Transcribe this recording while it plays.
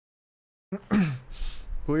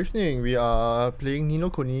Good evening. We are playing Ni no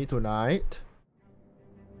Kuni tonight.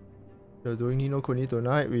 We're doing Ni no Kuni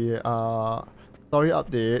tonight. We are... Story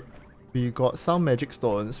update. We got some magic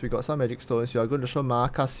stones. We are going to show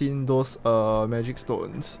Makasin those magic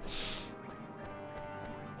stones.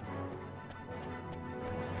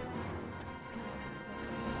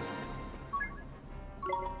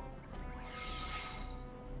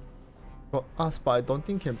 Got us, but I don't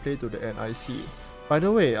think can play to the NIC. By the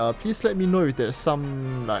way, please let me know if there's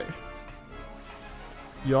some like...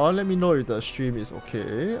 Y'all let me know if the stream is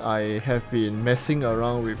okay. I have been messing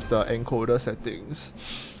around with the encoder settings.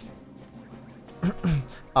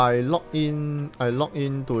 I went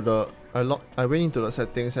into the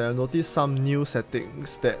settings and I noticed some new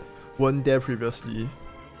settings that weren't there previously.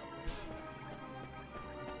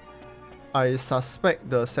 I suspect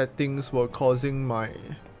the settings were causing my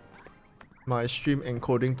stream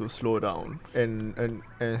encoding to slow down and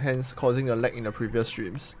hence causing a lag in the previous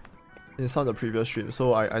streams. In some of the previous streams,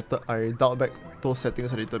 so I dialed back those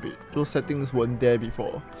settings a little bit. Those settings weren't there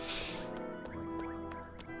before.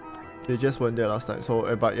 They just weren't there last time.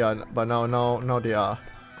 So, but now they are.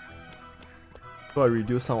 So I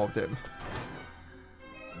reduced some of them.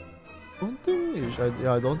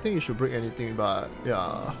 I don't think it should break anything, but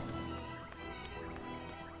yeah.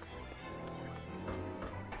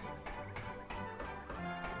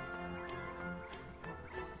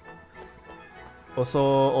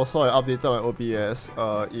 Also I updated my OBS.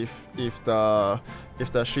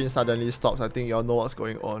 If the stream suddenly stops, I think y'all know what's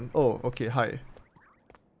going on. Oh, okay, hi.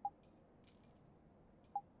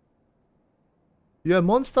 You have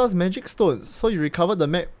Monster's magic stones, so you recovered the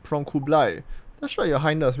map from Kublai. That's right, your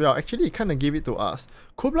highness. Well, actually he kinda gave it to us.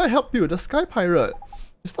 Kublai helped you, the sky pirate.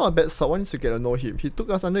 It's not a bad sort once you get to know him. He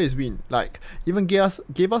took us under his wing, like, even gave us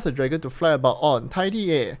a dragon to fly about on.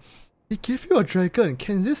 Tidy eh. He gave you a dragon,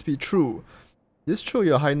 can this be true? It's true,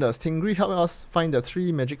 your highness. Tingri helped us find the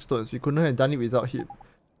 3 magic stones. We couldn't have done it without him.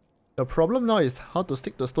 The problem now is how to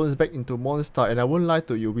stick the stones back into Monster, and I won't lie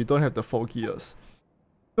to you, we don't have the 4 gears.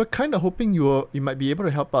 We're kinda hoping you might be able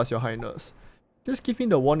to help us, your highness. Just give me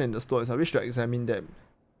the wand and the stones. I wish to examine them.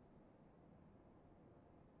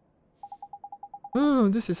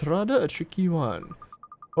 This is rather a tricky one.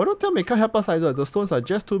 Oh, don't tell me you can't help us either. The stones are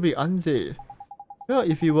just too big, aren't they? Well,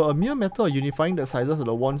 if it were a mere matter of unifying the sizes of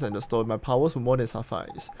the wands and the stone, my powers would more than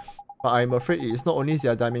suffice. But I'm afraid it is not only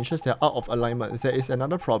their dimensions that are out of alignment, there is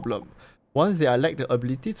another problem. One they lack the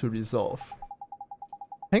ability to resolve.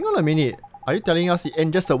 Hang on a minute. Are you telling us it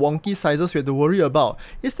ain't just the wonky sizes we have to worry about?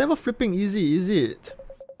 It's never flipping easy, is it?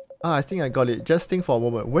 I think I got it. Just think for a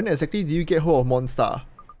moment. When exactly did you get hold of Monster?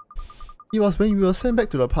 It was when we were sent back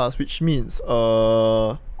to the past, which means,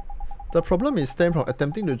 the problem is stemmed from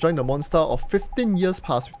attempting to join the Monster of 15 years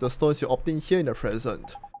past with the stones you obtained here in the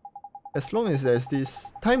present. As long as there's this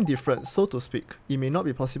time difference, so to speak, it may not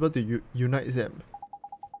be possible to unite them.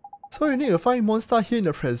 So you need to find Monster here in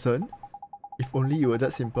the present? If only it were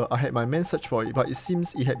that simple. I had my men search for it, but it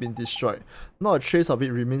seems it had been destroyed. Not a trace of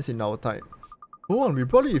it remains in our time. Hold on, we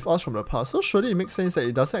brought it with us from the past, so surely it makes sense that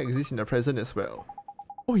it doesn't exist in the present as well.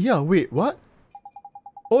 Oh yeah, wait, what?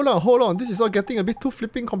 Hold on, this is all getting a bit too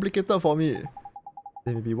flipping complicated for me.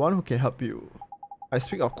 There may be one who can help you. I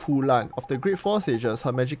speak of Khulan. Of the Great Four Sages,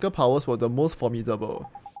 her magical powers were the most formidable.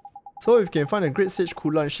 So if you can find a Great Sage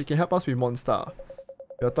Khulan, she can help us with Monster.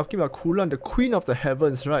 We are talking about Khulan, the Queen of the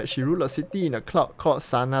Heavens, right? She ruled a city in a cloud called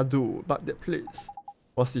Sanadu, but that place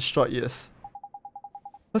was destroyed, yes.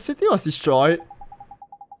 Her city was destroyed?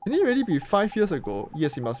 Can it really be 5 years ago?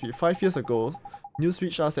 Yes, it must be 5 years ago. News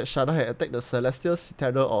reached us that Shada had attacked the celestial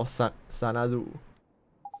citadel of Sanadu.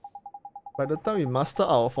 By the time we mustered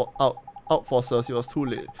our forces, it was too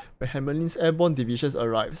late. When Hamelin's airborne divisions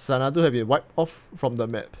arrived, Sanadu had been wiped off from the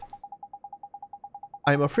map.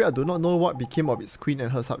 I am afraid I do not know what became of its queen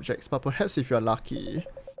and her subjects, but perhaps if you are lucky...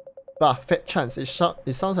 Bah, fat chance, it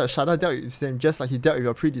sounds like Shada dealt with them just like he dealt with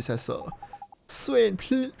your predecessor. Swain,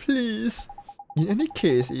 please! In any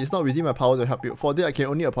case, it is not within my power to help you, for that I can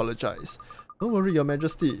only apologize. Don't worry, your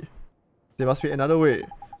majesty. There must be another way.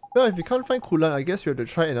 Well, if you can't find Khulan, I guess we have to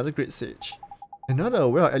try another great sage. Another?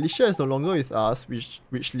 Well, Alicia is no longer with us,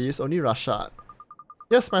 which leaves only Rashad.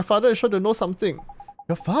 Yes, my father is sure to know something.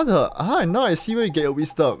 Your father? And now I see where you get your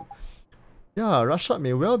wisdom. Yeah, Rashad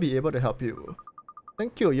may well be able to help you.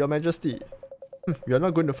 Thank you, your majesty. We are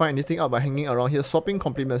not going to find anything out by hanging around here swapping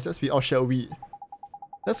compliments. Let's be off, shall we?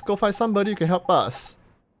 Let's go find somebody who can help us.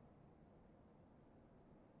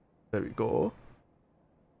 There we go.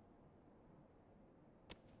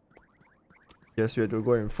 Yes, we have to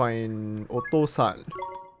go and find Otto-san.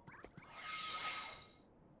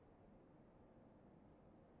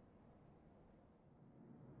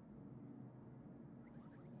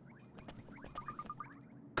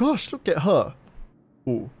 gosh, look at her.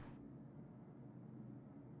 Ooh.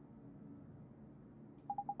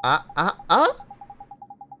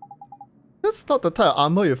 That's not the type of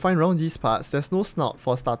armor you find around these parts. There's no snout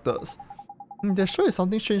for starters. There sure is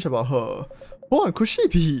something strange about her. Oh, could she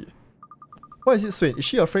be? Why is it Swain? Is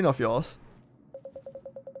she a friend of yours?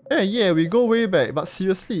 Hey, yeah, we go way back, but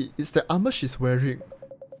seriously, it's the armor she's wearing.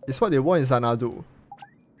 It's what they wore in Xanadu.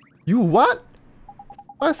 You what?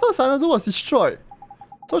 I thought Xanadu was destroyed.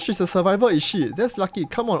 So she's a survivor, is she? That's lucky.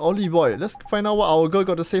 Come on, Ollie boy. Let's find out what our girl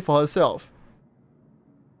got to say for herself.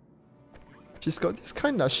 She's got this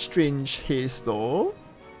kind of strange haze though.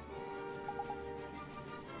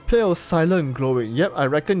 Pale, silent, and glowing. Yep, I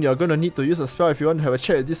reckon you're gonna need to use a spell if you want to have a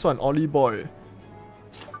chat with this one, Ollie boy.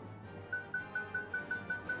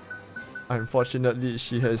 Unfortunately,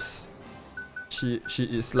 she is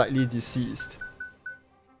likely deceased.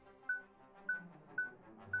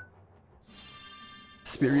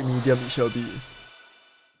 Spirit medium it shall be.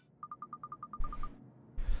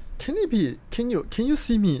 Can it be? Can you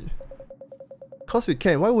see me? Cause we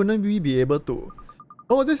can, why wouldn't we be able to?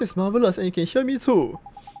 Oh, this is marvelous and you can hear me too.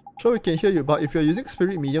 Sure we can hear you, but if you're using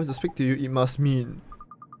spirit medium to speak to you, it must mean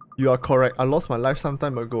you are correct. I lost my life some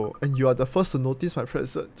time ago and you are the first to notice my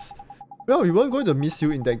presence. Well, we weren't going to miss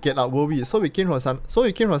you in that get up, were we? So we came from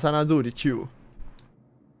Xanadu, did you?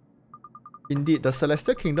 Indeed, the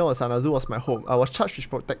Celestial Kingdom of Xanadu was my home. I was charged with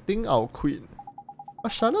protecting our queen.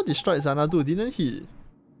 But Shana destroyed Xanadu, didn't he?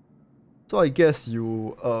 So I guess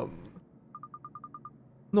you,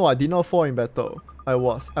 No, I did not fall in battle. I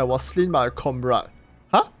was slain by a comrade.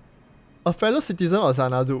 Huh? A fellow citizen of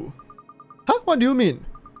Xanadu? Huh? What do you mean?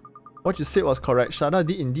 What you said was correct. Shana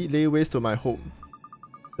did indeed lay waste to my home.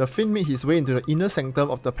 The fiend made his way into the inner sanctum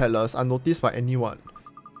of the palace unnoticed by anyone.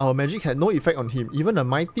 Our magic had no effect on him. Even the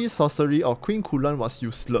mighty sorcery of Queen Khulan was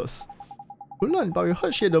useless. Khulan, but we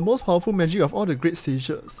heard she had the most powerful magic of all the great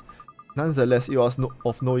sages. Nonetheless, it was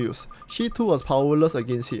of no use. She too was powerless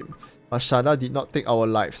against him. But Shada did not take our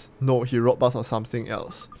lives. No, he robbed us of something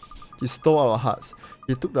else. He stole our hearts.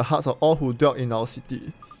 He took the hearts of all who dwelt in our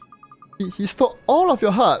city. He stole all of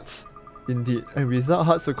your hearts! Indeed, and without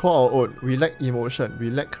hearts to call our own, we lack emotion, we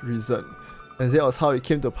lack reason. And that was how it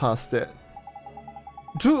came to pass that...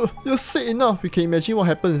 Dude, you're sick enough! We can imagine what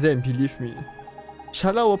happened then, believe me.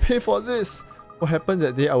 Shada will pay for this! What happened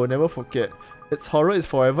that day I will never forget. Its horror is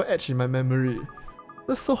forever etched in my memory.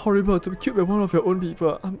 That's so horrible to be killed by one of your own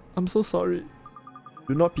people. I'm so sorry.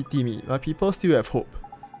 Do not pity me. My people still have hope.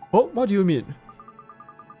 Hope? What do you mean?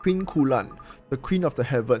 Queen Khulan, the queen of the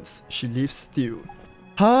heavens. She lives still.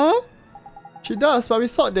 Huh? She does, but we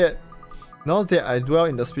thought that... Now that I dwell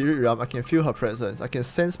in the spirit realm, I can feel her presence. I can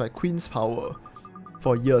sense my queen's power.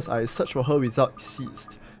 For years, I searched for her without cease.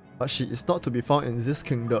 But she is not to be found in this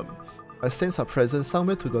kingdom. I sense her presence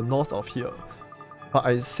somewhere to the north of here. But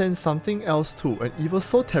I sense something else too, an evil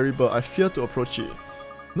so terrible I fear to approach it.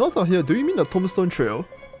 North of here, do you mean the Tombstone Trail?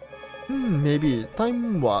 Maybe.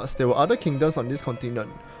 Time was, there were other kingdoms on this continent.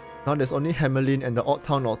 Now there's only Hamelin and the odd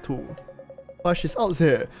town or two. But she's out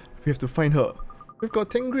there. We have to find her. We've got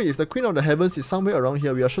Tengri. If the Queen of the Heavens is somewhere around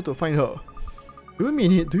here, we are sure to find her. Do you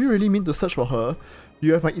mean it? Do you really mean to search for her?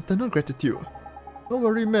 You have my eternal gratitude. Don't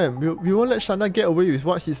worry, ma'am. We won't let Shana get away with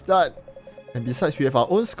what he's done. And besides, we have our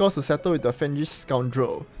own scores to settle with the Fenris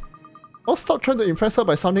scoundrel. Oh, stop trying to impress her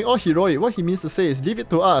by sounding all heroic. What he means to say is, leave it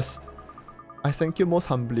to us. I thank you most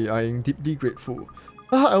humbly. I am deeply grateful.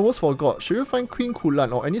 I almost forgot. Should you find Queen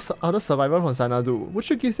Khulan or any other survivor from Xanadu, would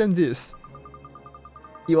you give them this?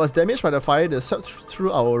 It was damaged by the fire that swept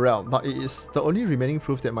through our realm, but it is the only remaining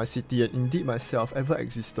proof that my city and indeed myself ever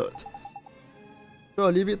existed.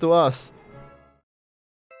 Sure, leave it to us.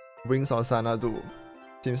 Wings of Xanadu.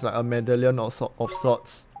 Seems like a medallion of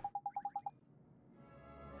sorts.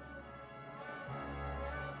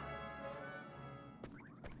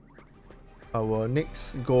 Our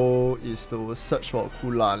next goal is to search for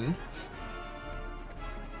Khulan.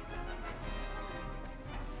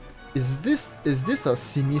 Is this a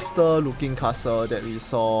sinister looking castle that we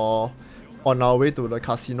saw on our way to the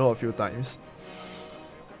casino a few times?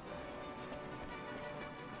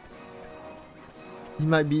 It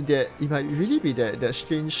might really be that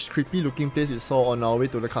strange, creepy looking place we saw on our way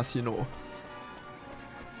to the casino.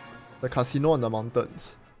 The casino on the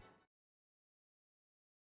mountains.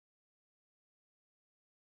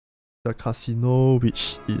 The casino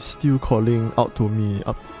which is still calling out to me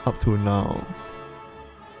up to now.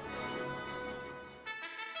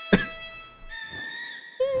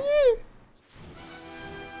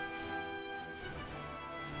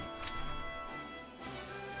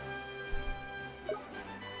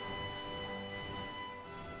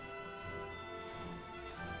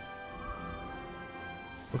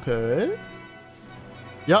 Okay.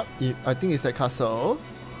 Yup, I think it's that castle.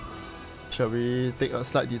 Shall we take a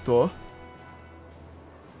slight detour?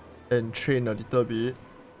 And train a little bit.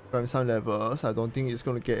 Climb some levels. I don't think it's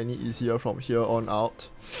going to get any easier from here on out.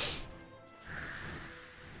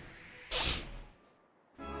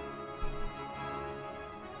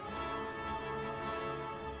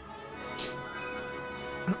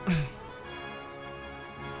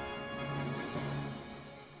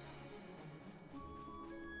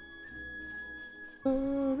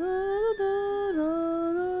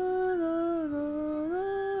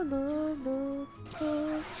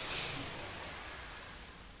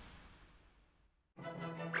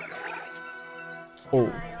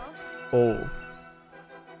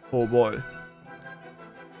 Oh boy.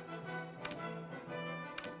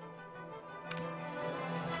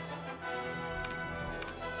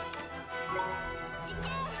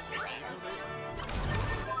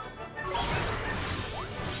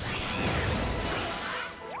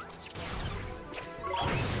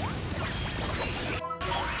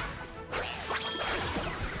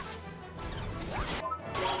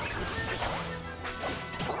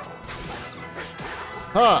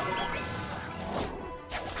 Ha!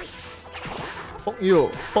 Poke you,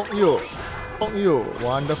 poke you, poke you.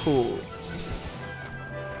 Wonderful.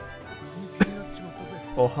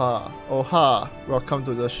 Oha, oha. Welcome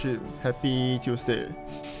to the ship. Happy Tuesday.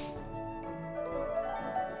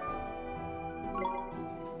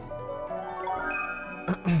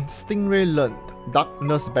 Stingray learned.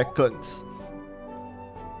 Darkness beckons.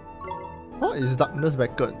 What is darkness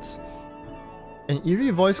beckons? An eerie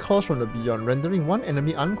voice calls from the beyond, rendering one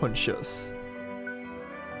enemy unconscious.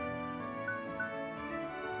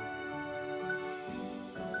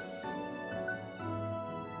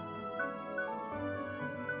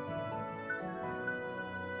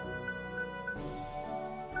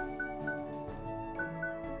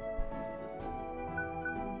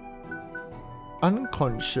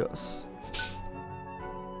 Unconscious.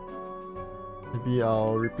 Maybe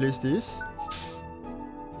I'll replace this.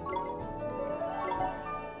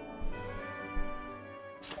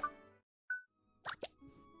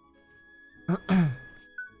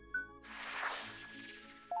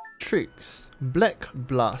 Tricks. Black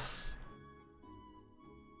Blast.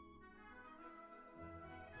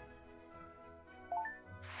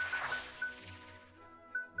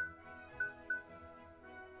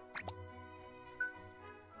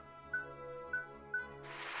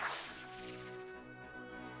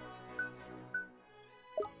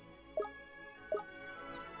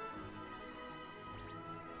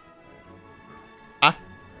 Ah,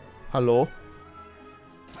 hello.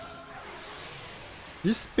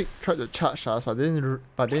 This pig tried to charge us, but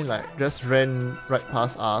then like just ran right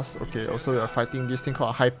past us. Okay, also we are fighting this thing called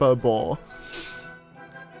a hyper ball.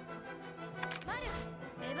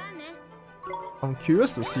 I'm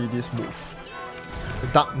curious to see this move. The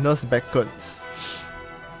darkness beckons.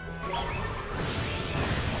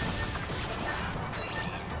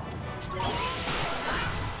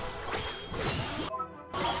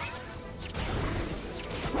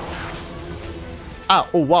 Ah,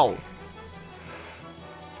 oh wow.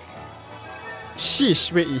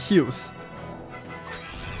 Sheesh, wait, it heals.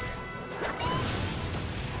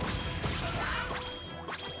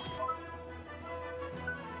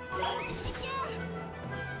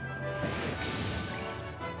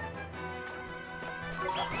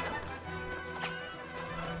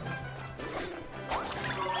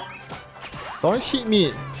 Don't hit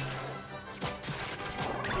me.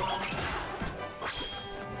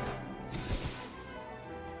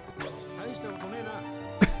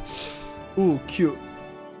 Ooh, cute.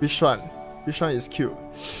 Which one? Which one is cute?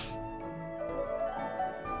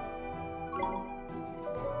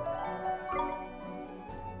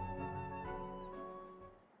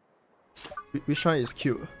 Which one is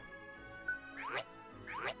cute?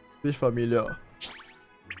 Which familiar?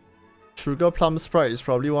 Sugar Plum Sprite is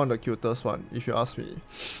probably one of the cutest one, if you ask me.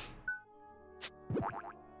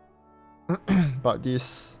 But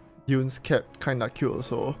this Dune's cap kinda cute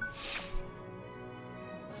also.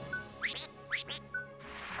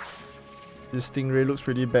 This stingray looks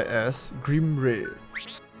pretty badass. Grim Ray.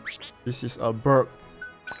 This is a bird.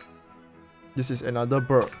 This is another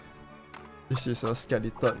bird. This is a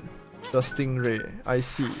skeleton. The stingray. I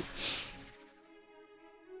see.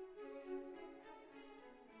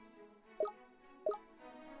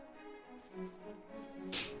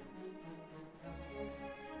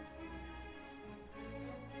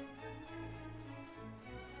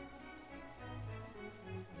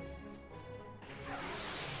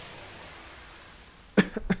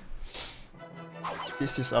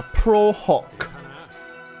 This is a Pro Hawk.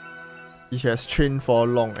 he has trained for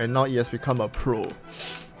long and now he has become a pro.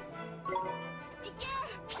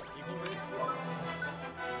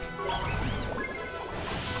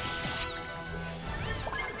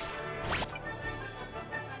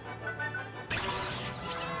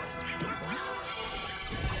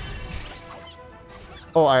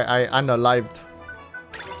 Oh, I unalived.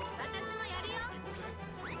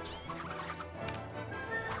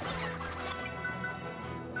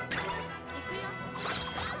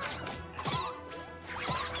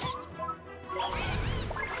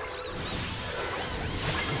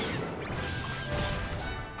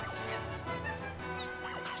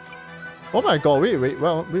 Oh my god, wait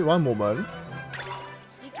one moment.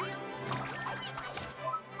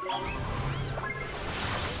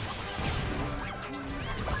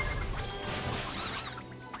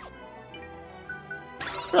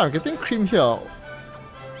 Wait, I'm getting cream here.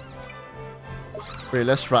 Wait,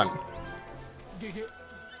 let's run.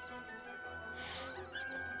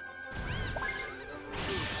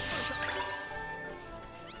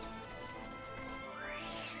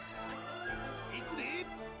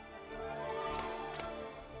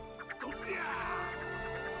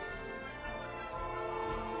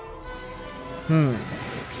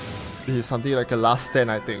 This is something like a last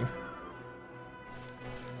stand, I think.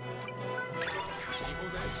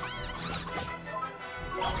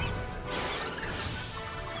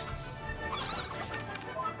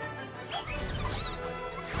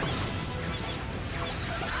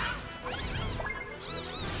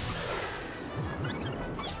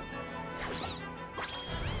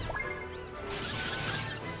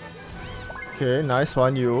 Okay, nice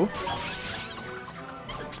one, you.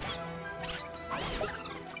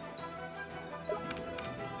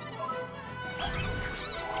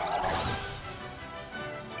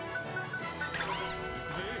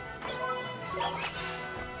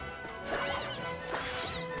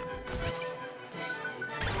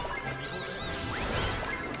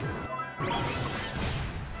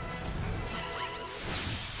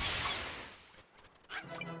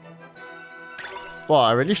 Wow,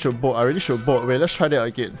 I really should bolt. Wait, let's try that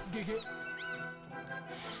again.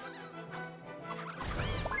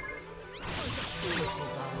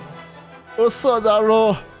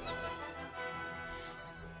 Osodaro!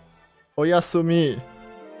 Oyasumi!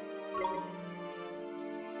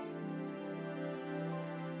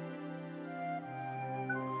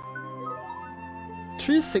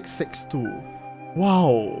 $3662.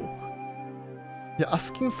 Wow! You're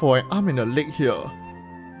asking for an arm and a leg here.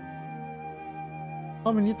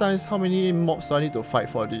 How many mobs do I need to fight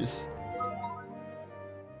for this?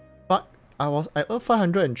 But I earned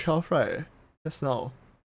 512, right? Just now.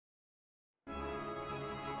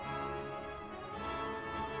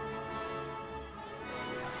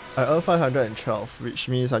 I earned 512, which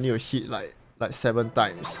means I need to hit like 7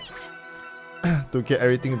 times to get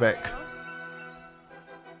everything back.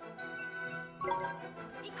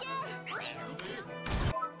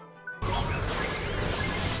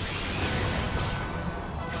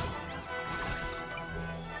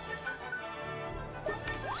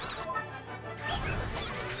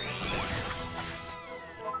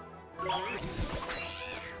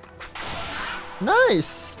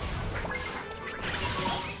 Nice!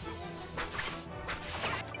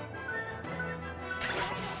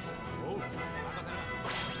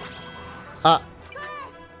 Ah!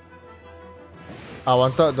 I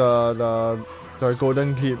wanted the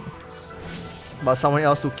golden clip, but someone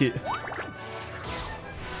else took it.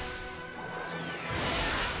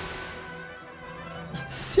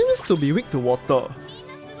 Seems to be weak to water.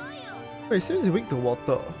 Wait, seems to be weak to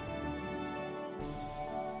water.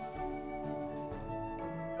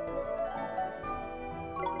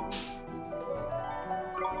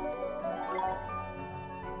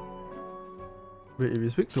 Wait, if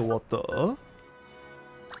it's weak to water,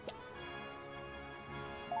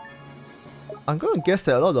 I'm gonna guess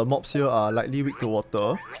that a lot of the mobs here are likely weak to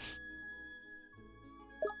water.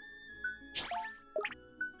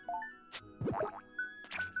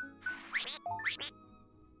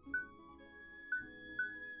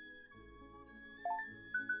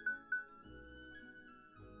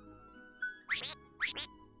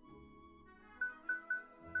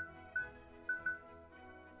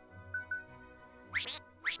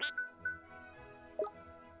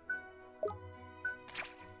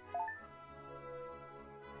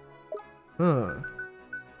 Hmm.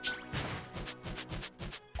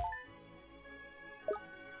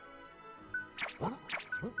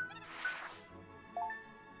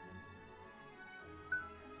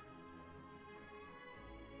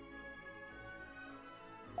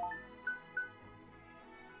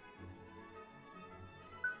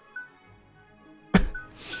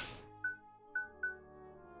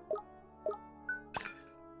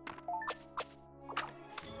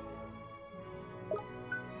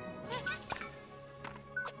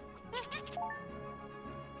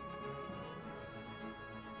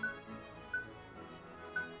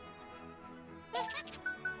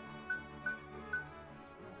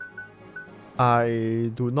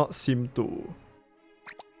 I do not seem to.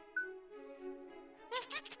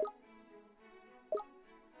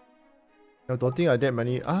 I don't think I did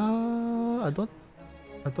many. I don't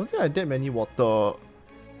think I did many water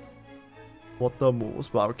moves,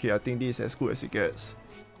 but okay, I think this is as good as it gets.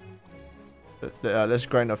 Let's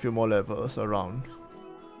grind a few more levels around.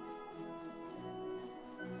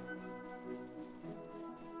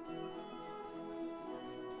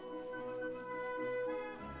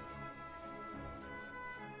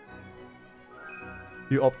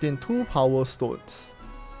 You obtain 2 power stones.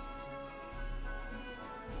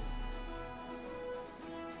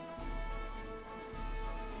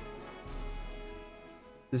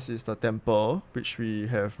 This is the temple, which we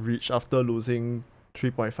have reached after losing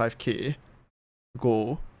 3.5k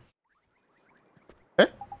gold. Eh?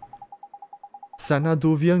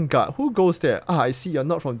 Sanadovian guard. Who goes there? Ah, I see you're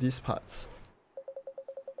not from these parts.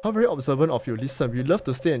 How very observant of you. Listen, we love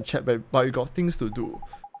to stay and chat, but we got things to do.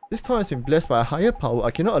 This town has been blessed by a higher power.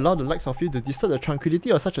 I cannot allow the likes of you to disturb the tranquility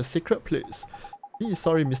of such a sacred place.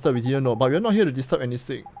 Sorry, mister, we didn't know, but we're not here to disturb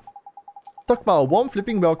anything. Talk about a warm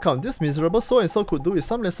flipping welcome. This miserable so-and-so could do with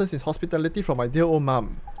some lessons in hospitality from my dear old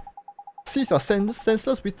mum. Cease your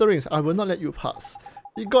senseless witterings. I will not let you pass.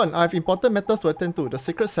 Be gone. I have important matters to attend to. The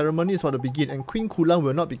sacred ceremony is about to begin, and Queen Khulan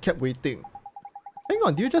will not be kept waiting. Hang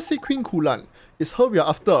on, did you just say Queen Khulan? It's her we are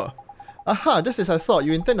after. Aha, just as I thought,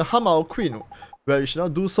 you intend to harm our queen. Well, you should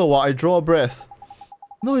not do so while I draw a breath.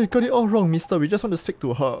 No, you got it all wrong, mister. We just want to speak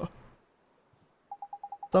to her.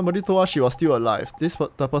 Somebody told us she was still alive.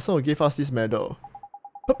 The person who gave us this medal.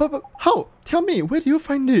 But how? Tell me, where do you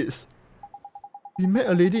find this? We met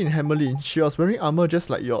a lady in Hamelin. She was wearing armor just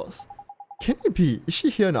like yours. Can it be? Is she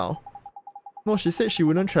here now? No, she said she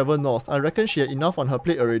wouldn't travel north. I reckon she had enough on her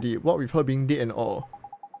plate already, what with her being dead and all.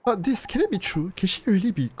 But this, can it be true? Can she really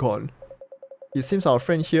be gone? It seems our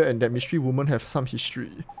friend here and that mystery woman have some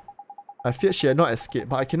history. I feared she had not escaped,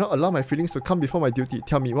 but I cannot allow my feelings to come before my duty.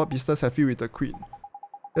 Tell me, what business have you with the queen?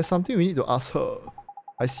 There's something we need to ask her.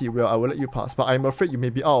 I see, well, I will let you pass, but I'm afraid you may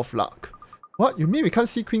be out of luck. What? You mean we can't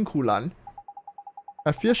see Queen Khulan?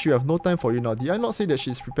 I fear she will have no time for you now. Did I not say that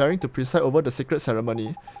she is preparing to preside over the sacred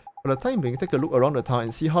ceremony? For the time being, take a look around the town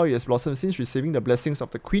and see how it has blossomed since receiving the blessings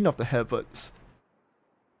of the Queen of the Heavens.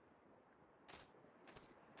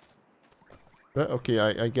 Well, okay,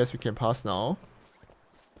 I guess we can pass now.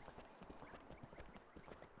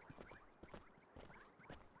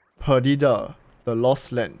 Perdida, the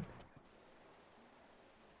Lost Land.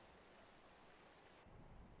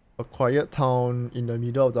 A quiet town in the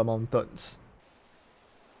middle of the mountains.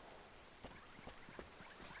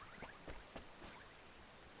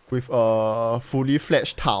 With a fully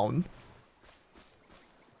fledged town.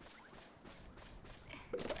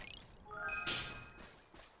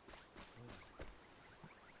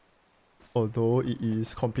 Although it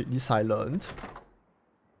is completely silent.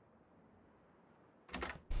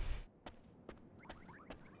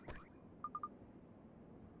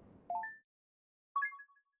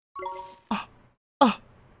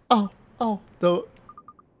 Ow.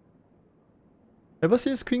 Ever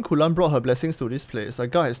since Queen Khulan brought her blessings to this place, a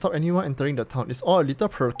guard has stopped anyone entering the town. It's all a little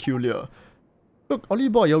peculiar. Look, Ollie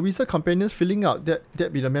boy, your wizard companions filling out.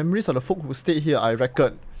 That be the memories of the folk who stayed here, I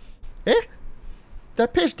reckon. Eh?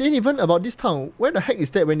 That page ain't even about this town. Where the heck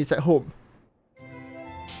is that when it's at home?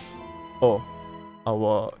 Oh,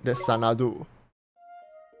 that's Sanadu.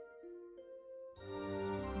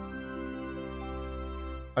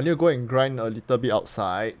 I need to go and grind a little bit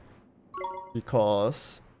outside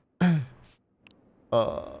because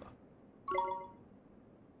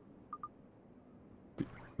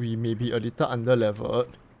we may be a little under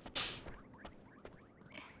leveled.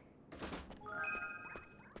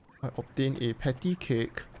 I obtained a patty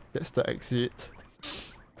cake. That's the exit.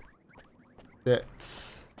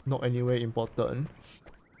 That's not anywhere important.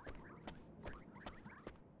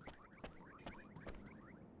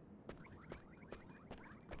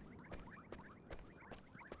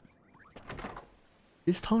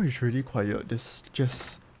 This town is really quiet. There's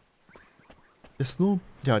no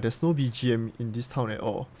BGM in this town at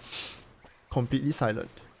all. Completely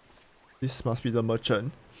silent. This must be the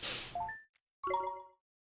merchant.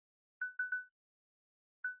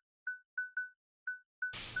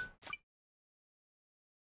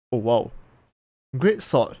 Oh wow. Great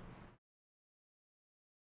sword.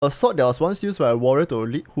 A sword that was once used by a warrior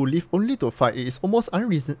who lived only to fight. It is almost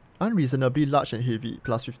unreasonably large and heavy.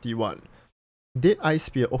 Plus 51. Dead Eye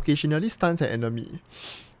Spear occasionally stuns an enemy.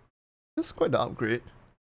 That's quite the upgrade.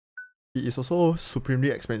 It is also supremely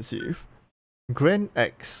expensive. Grand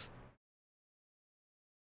Axe.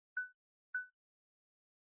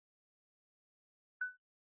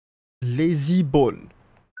 Lazy Bone.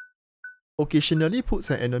 Occasionally puts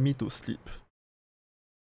an enemy to sleep.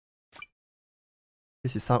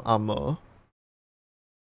 This is some armor.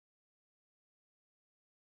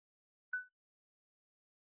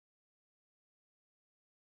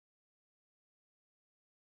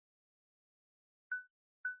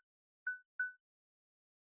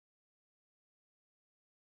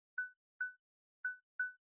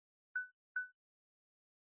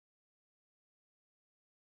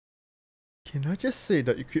 Can I just say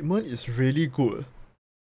the equipment is really good?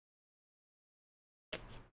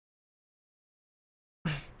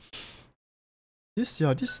 This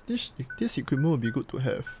equipment will be good to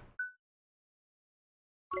have.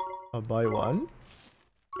 I'll buy one.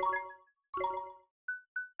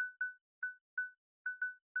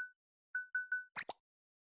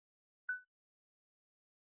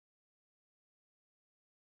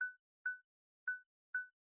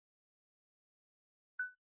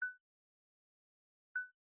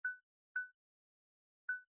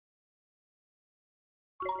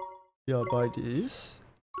 Yeah, I'll buy this.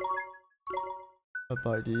 I'll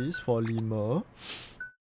buy this for lemur.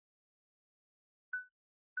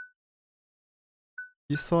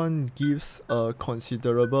 This one gives a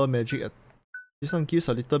considerable magic. This one gives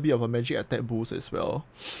a little bit of a magic attack boost as well.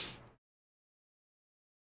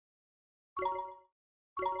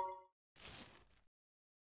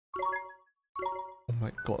 Oh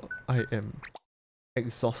my god, I am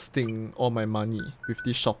exhausting all my money with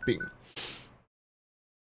this shopping.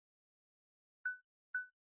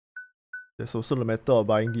 There's also the matter of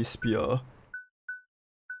buying this spear.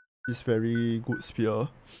 This very good spear.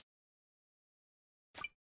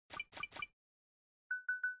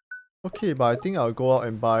 Okay, but I think I'll go out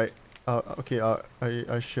and buy. Okay,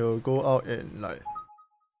 I shall go out and like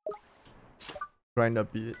grind a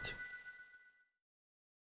bit.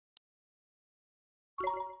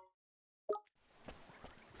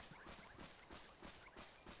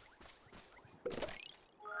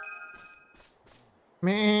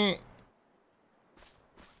 Meh.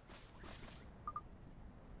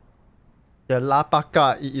 The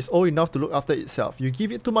Lapaka, it is old enough to look after itself. You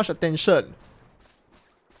give it too much attention.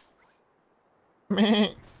 Meh.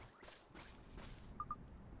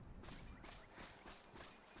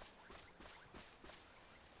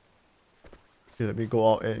 Okay, let me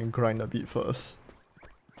go out and grind a bit first.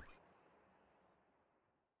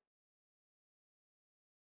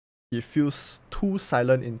 It feels too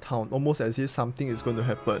silent in town, almost as if something is going to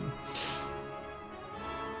happen.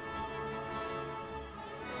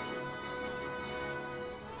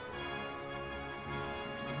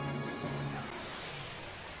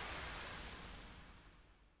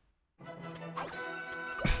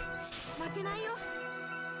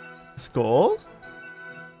 Let's go.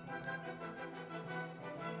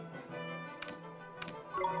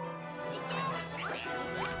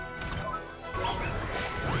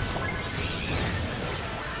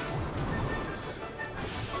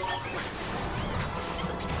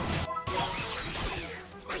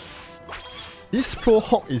 This Pro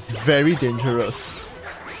Hawk is very dangerous.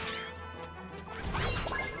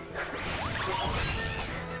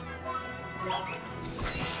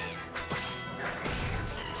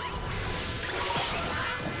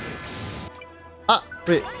 Ah,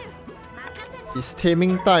 wait. It's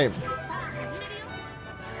taming time.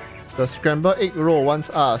 The scrambled egg roll wants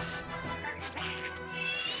us.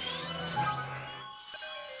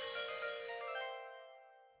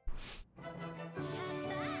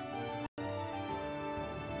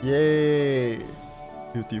 Yay!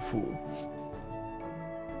 Beautiful.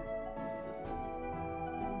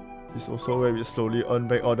 This is also where we slowly earn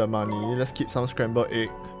back all the money. Let's keep some scrambled egg.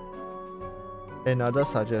 Another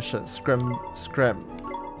suggestion. Scrambly,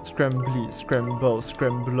 scramble,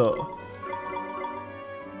 scrambler.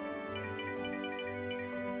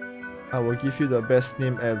 I will give you the best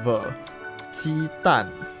name ever. 鸡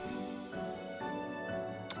蛋.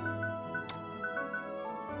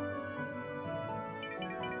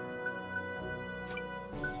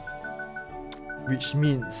 Which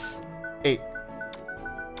means egg.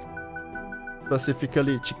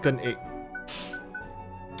 Specifically chicken egg.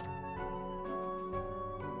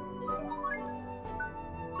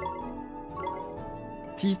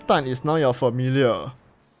 Titan is now your familiar.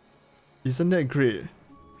 Isn't that great?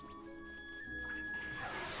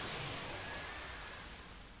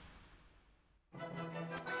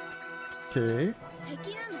 Okay.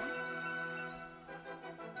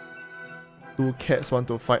 Two cats want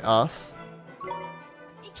to fight us.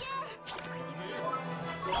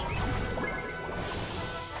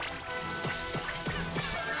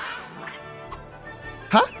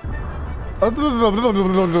 Huh?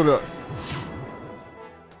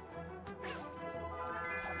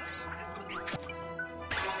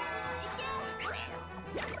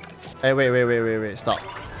 Hey, wait, stop.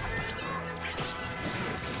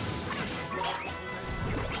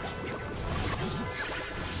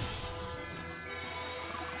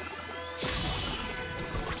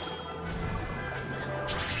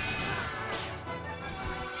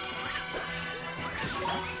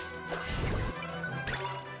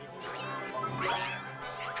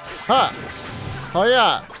 Ha! Oh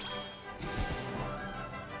yeah!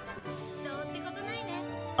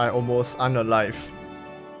 I almost unalive.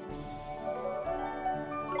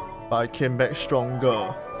 But I came back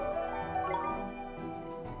stronger.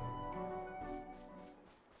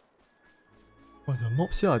 Oh, the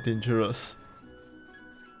mobs here are dangerous.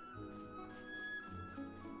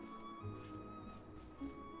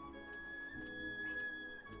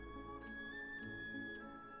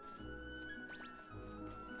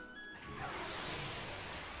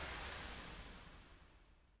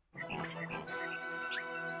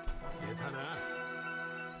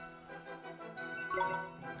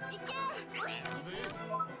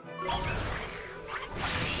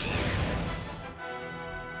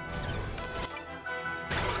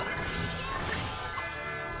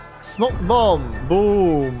 Smoke bomb!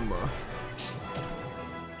 Boom!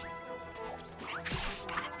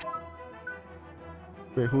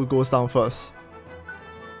 Wait, who goes down first?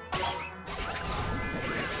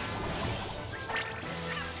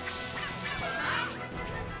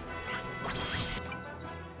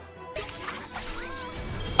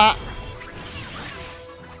 Ah!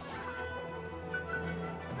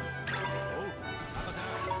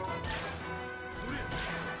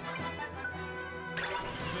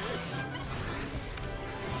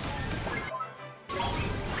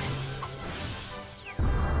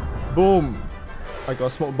 Boom! I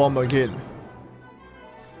got smoke bomb again.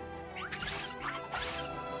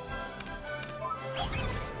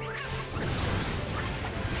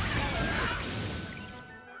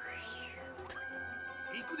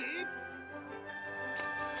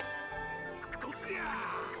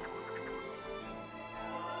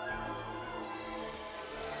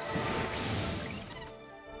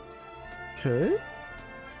 Okay.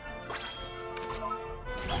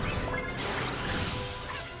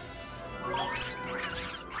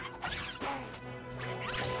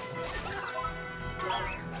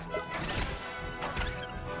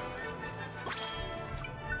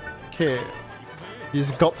 Okay. He's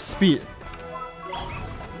got speed.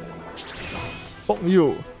 Fuck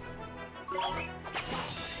you.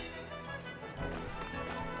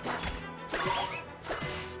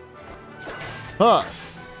 Huh.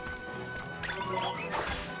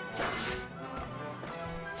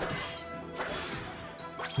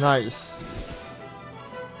 Nice.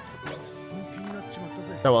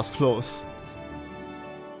 That was close.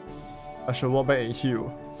 I should walk back and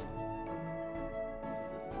heal.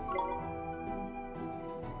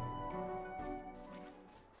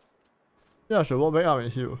 Yeah, I should walk back up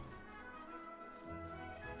and heal.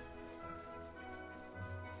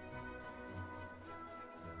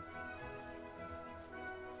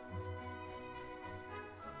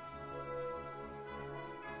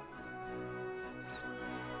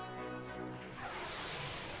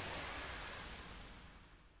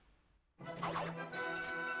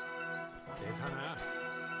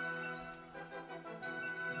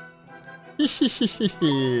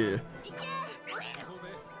 Hehehehe.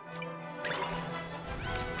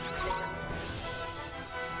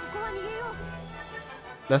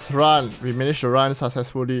 Let's run. We managed to run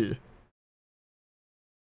successfully.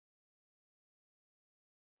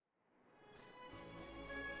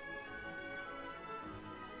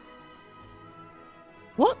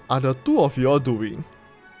 What are the two of you all doing?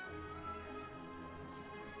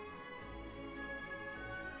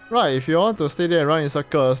 Right, if you want to stay there and run in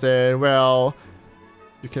circles, then well,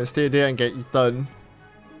 you can stay there and get eaten.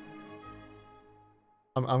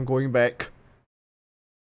 I'm going back.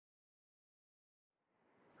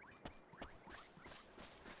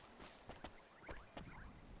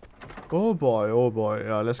 Oh boy,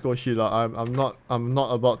 yeah, let's go heal up. I'm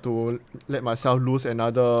not about to let myself lose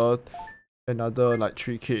another like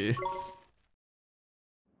 3k.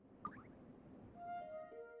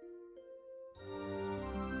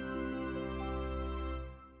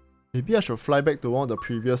 Maybe I should fly back to one of the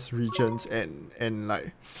previous regions and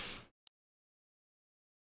like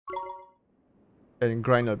and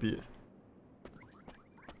grind a bit.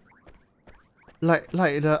 Like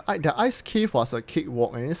the ice cave was a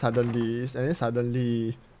cakewalk, and then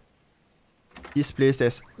suddenly this place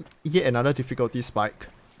there's yet another difficulty spike.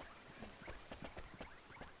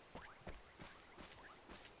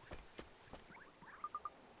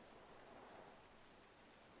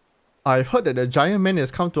 I've heard that the giant man has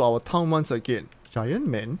come to our town once again. Giant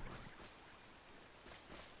man?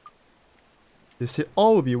 They said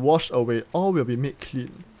all will be washed away, all will be made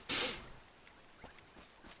clean.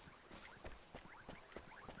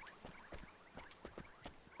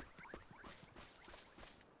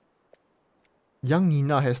 Young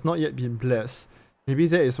Nina has not yet been blessed. Maybe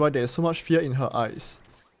that is why there is so much fear in her eyes.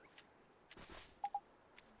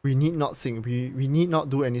 We need not think, we need not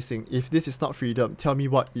do anything. If this is not freedom, tell me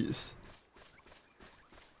what is.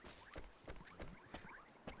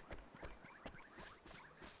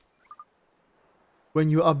 When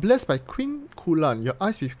you are blessed by Queen Khulan, your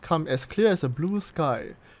eyes become as clear as a blue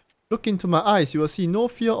sky. Look into my eyes, you will see no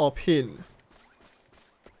fear or pain.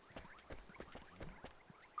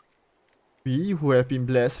 We who have been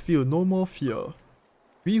blessed feel no more fear.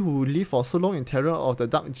 We who live for so long in terror of the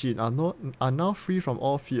dark jinn are now free from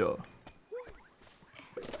all fear.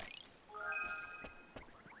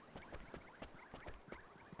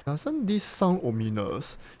 Doesn't this sound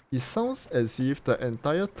ominous? It sounds as if the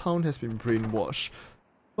entire town has been brainwashed.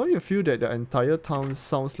 Don't you feel that the entire town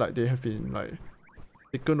sounds like they have been like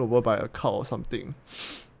taken over by a cult or something?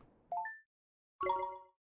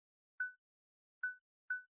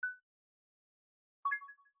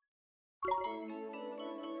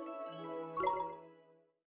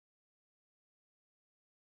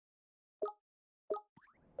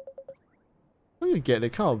 Don't you get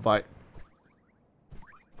that kind of vibe?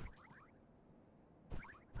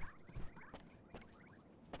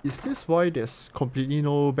 Is this why there's completely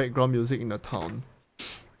no background music in the town?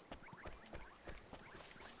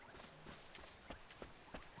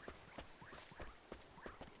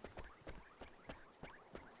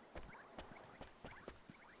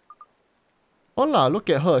 Hola, look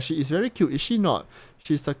at her. She is very cute, is she not?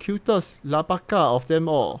 She's the cutest lapaka of them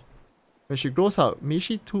all. When she grows up, maybe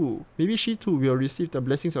she too will receive the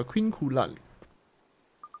blessings of Queen Khulan.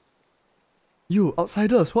 You,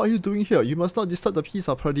 outsiders, what are you doing here? You must not disturb the peace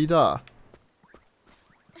of Perdita.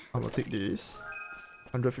 I'm gonna take this.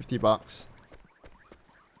 150 bucks.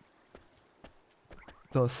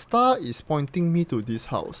 The star is pointing me to this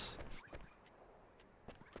house.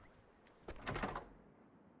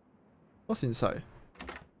 What's inside?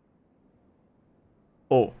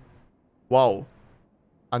 Oh. Wow.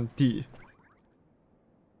 Auntie.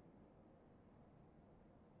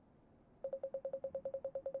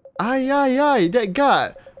 Ay, that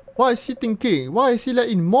guard! What is he thinking? Why is he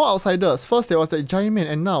letting more outsiders? First there was that giant man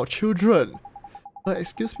and now children.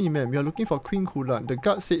 Excuse me ma'am, we are looking for Queen Khulan. The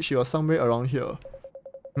guard said she was somewhere around here.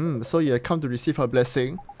 So you have come to receive her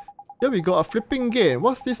blessing? Here we go, a flipping game.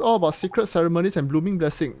 What's this all about secret ceremonies and blooming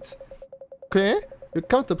blessings? Okay, you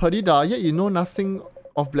come to Perdita, yet you know nothing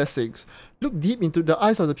of blessings. Look deep into the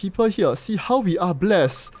eyes of the people here. See how we are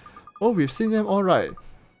blessed. Oh, we've seen them alright.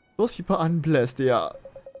 Those people aren't blessed, they are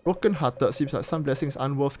broken-hearted. Seems like some blessings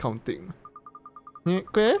aren't worth counting.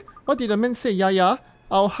 Okay, what did the man say, Yaya?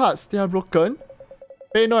 Our hearts, they are broken?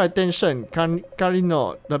 Pay no attention,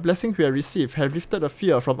 Karino. The blessings we have received have lifted the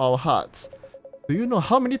fear from our hearts. Do you know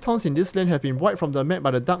how many towns in this land have been wiped from the map by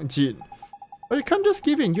the Dark Jinn? But you can't just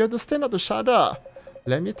give in, you have to stand up to Shada.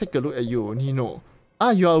 Let me take a look at you, Nino.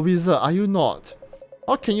 You are a wizard, are you not?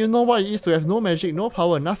 How can you know what it is to have no magic, no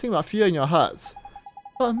power, nothing but fear in your hearts?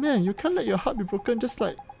 But man, you can't let your heart be broken just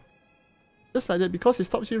like that because it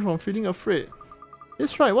stops you from feeling afraid.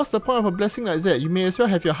 That's right, what's the point of a blessing like that? You may as well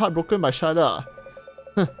have your heart broken by Shada.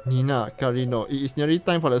 Nina, Karino, it is nearly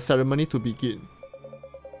time for the ceremony to begin.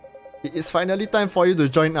 It is finally time for you to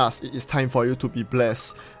join us. It is time for you to be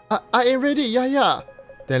blessed. I am ready, yeah.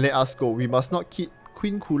 Then let us go. We must not keep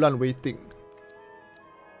Queen Khulan waiting.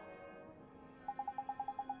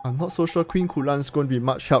 I'm not so sure Queen Khulan's going to be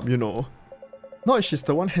much help, you know. Not if she's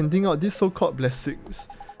the one handing out these so-called blessings.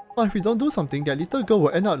 But if we don't do something, that little girl will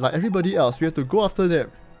end up like everybody else. We have to go after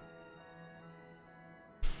them.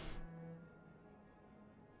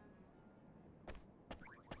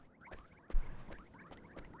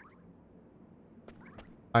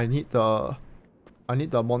 I need the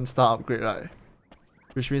monster upgrade, right?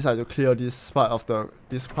 Which means I have to clear this part of the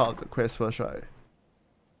quest first, right?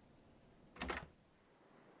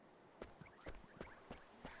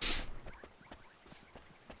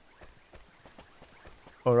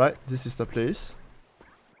 Alright, this is the place.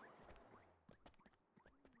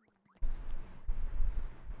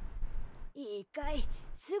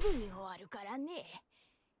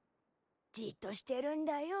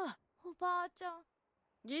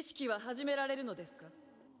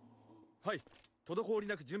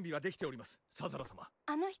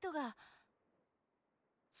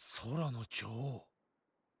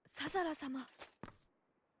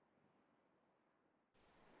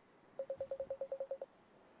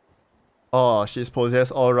 Oh, she's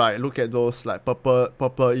possessed. Alright, look at those like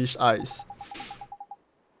purplish eyes.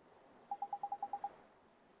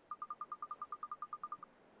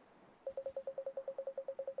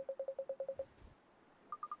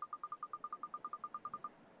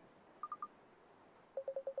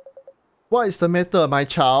 What is the matter, my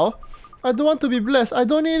child? I don't want to be blessed. I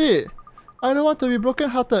don't need it. I don't want to be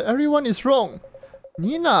broken-hearted. Everyone is wrong.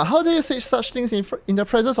 Nina, how dare you say such things in the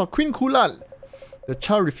presence of Queen Khulan? The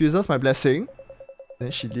child refuses my blessing.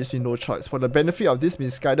 Then she leaves me no choice. For the benefit of this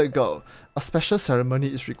misguided girl, a special ceremony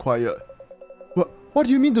is required. What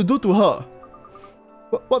do you mean to do to her?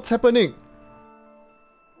 What's happening?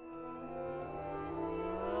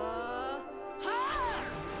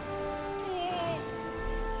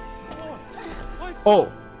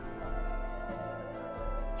 Oh!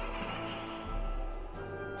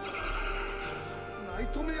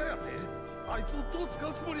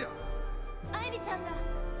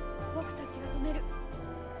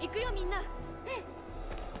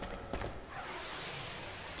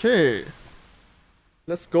 Okay.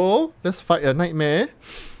 Let's go. Let's fight a nightmare.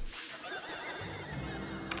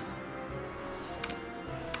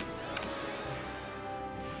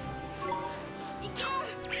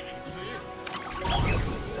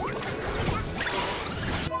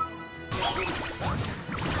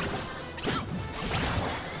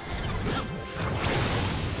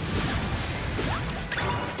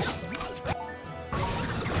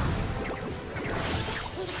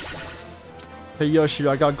 Hey Yoshi,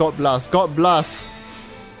 I got God Blast. God Blast!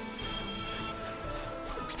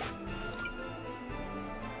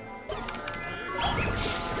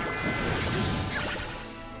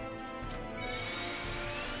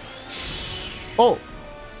 Oh!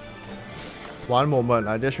 One moment,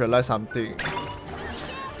 I just realized something.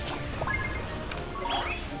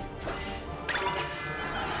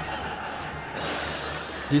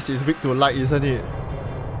 This is weak to light, isn't it?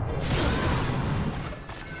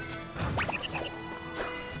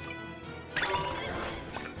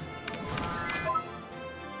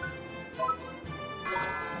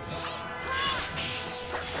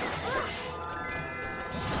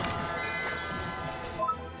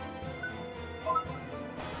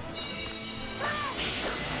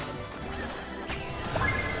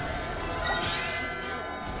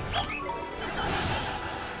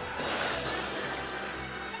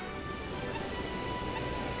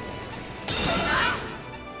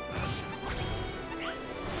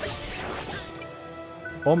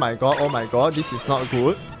 Oh my god, this is not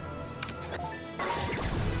good.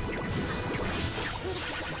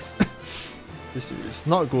 This is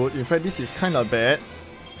not good. In fact, this is kind of bad.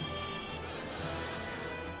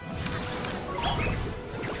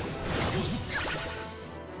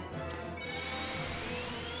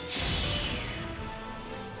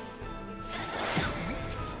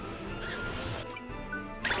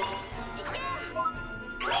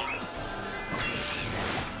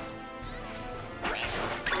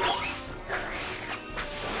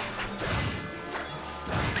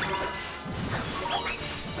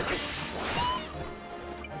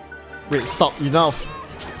 Wait, stop, enough.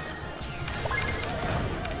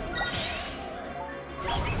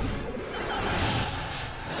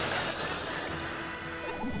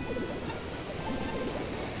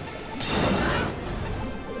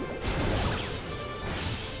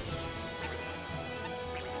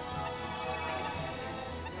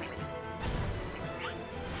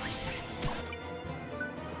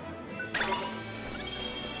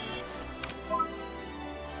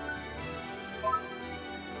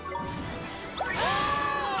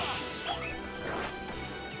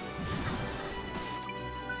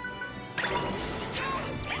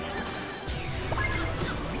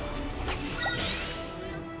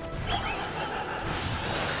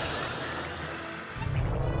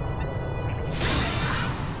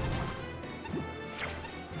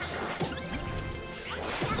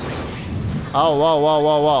 Oh,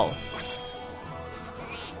 wow.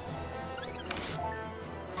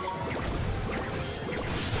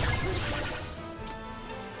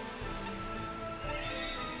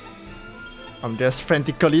 I'm just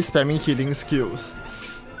frantically spamming healing skills.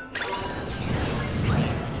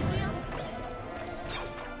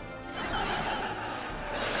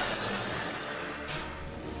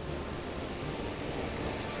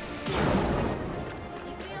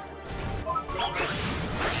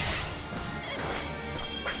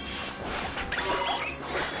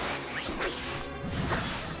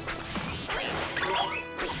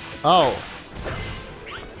 Oh.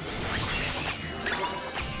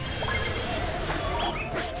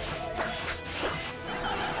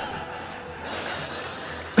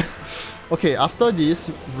 Okay, after this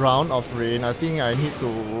round of rain, I think I need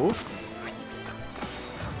to...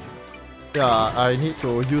 Yeah, I need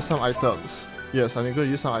to use some items. Yes, I need to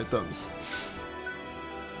use some items.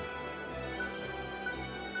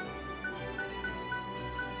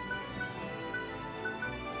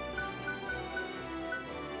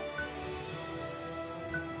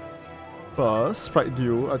 First, Sprite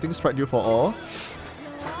Dew. I think Sprite Dew for all.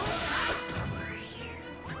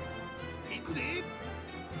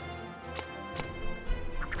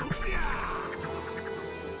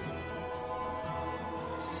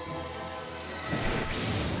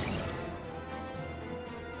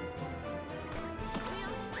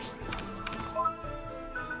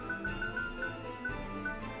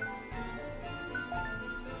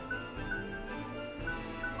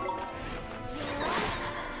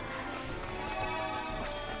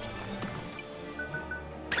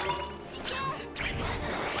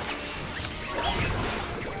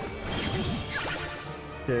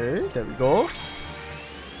 Okay, there we go.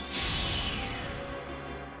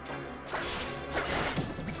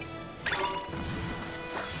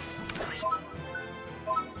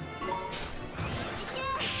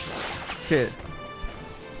 Okay.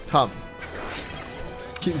 Come.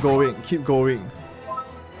 Keep going, keep going.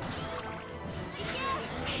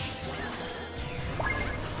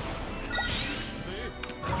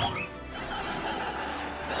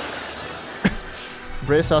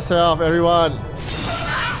 Brace yourself, everyone.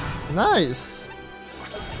 Nice.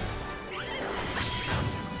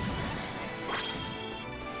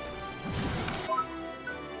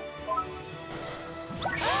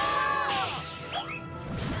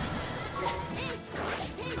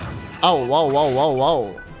 Oh, wow, wow, wow, wow.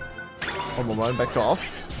 One moment, back off.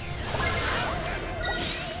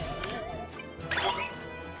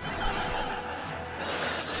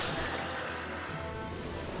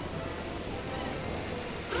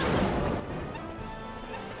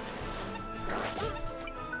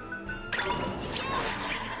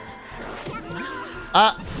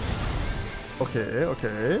 Ah! Okay,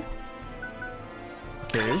 okay.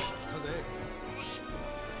 Okay.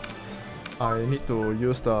 I need to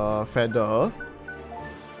use the feather.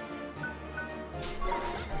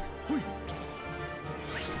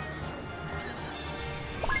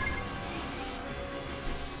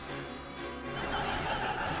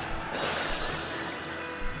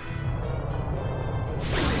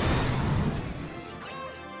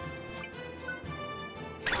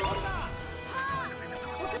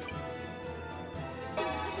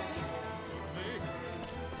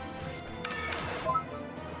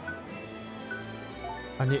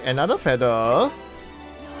 I need another feather.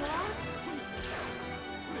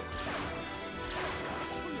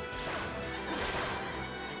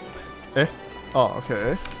 Eh? Oh,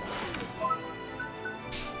 okay.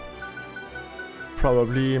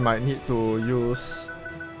 Probably might need to use...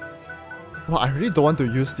 Well, I really don't want to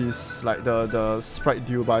use this, like the Sprite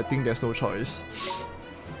Dew, but I think there's no choice.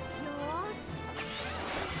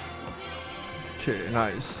 Okay,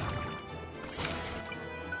 nice.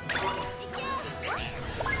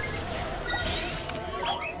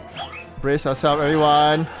 Brace yourself,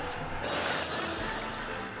 everyone.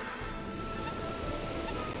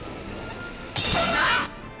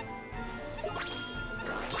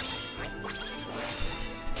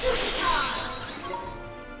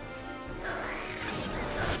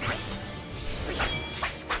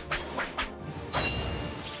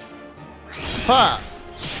 Ha!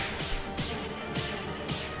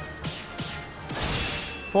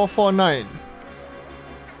 449.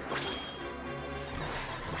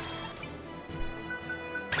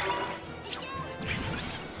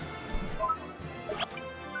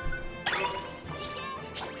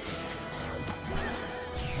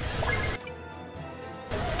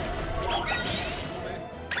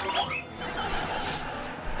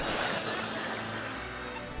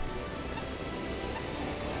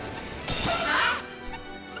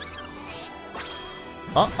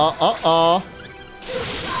 Uh-oh.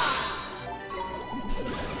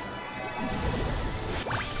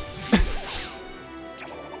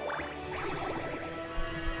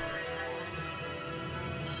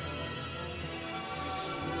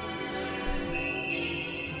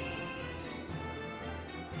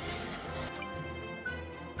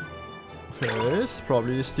 Okay,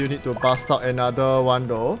 probably still need to bust out another one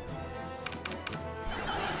though.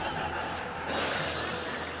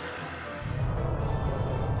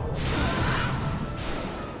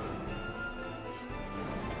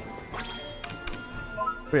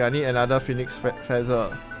 Wait, I need another Phoenix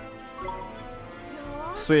Feather.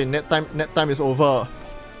 Sweet, net time is over.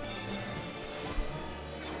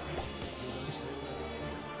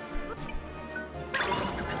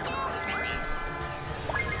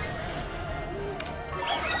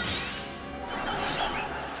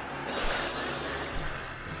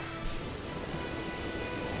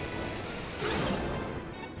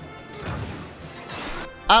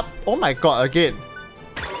 Up! Oh my god, again.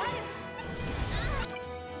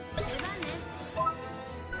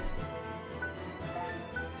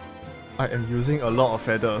 I am using a lot of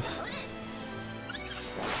feathers.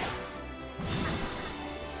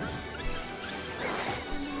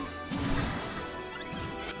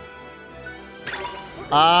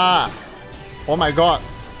 Ah! Oh my god!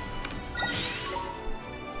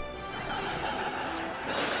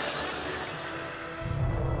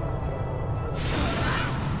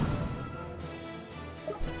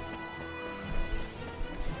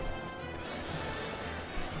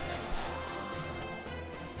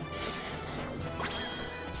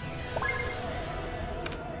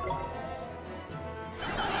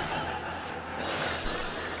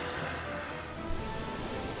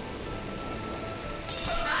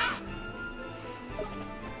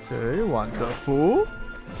 Okay, wonderful.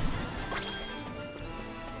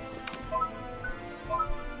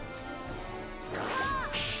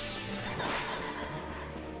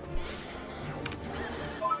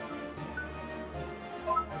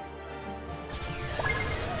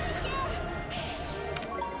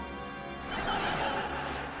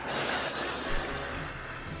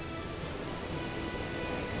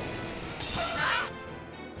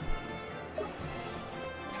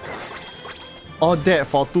 All that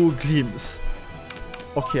for 2 glimpses.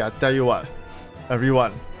 Okay, I tell you what,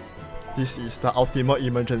 everyone, this is the ultimate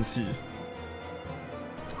emergency.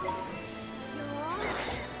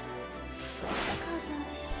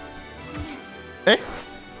 Eh?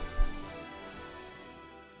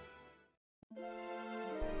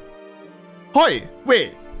 Hoi!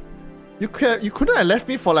 Wait! You couldn't have left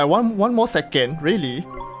me for like one more second, really?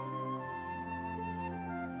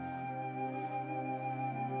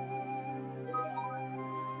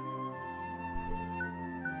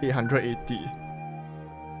 $880.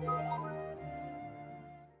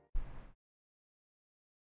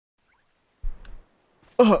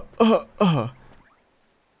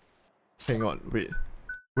 Hang on, wait.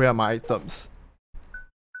 Where are my items?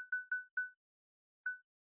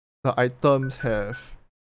 The items have...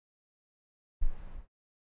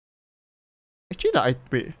 Actually,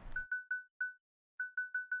 wait.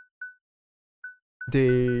 They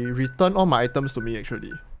return all my items to me,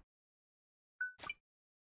 actually.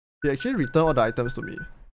 They actually return all the items to me.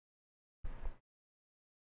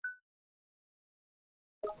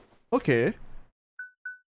 Okay.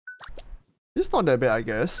 It's not that bad, I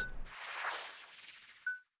guess.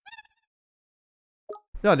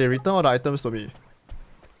 Yeah, they return all the items to me.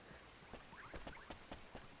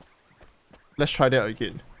 Let's try that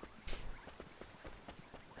again.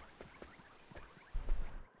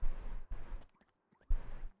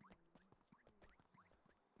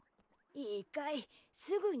 Okay.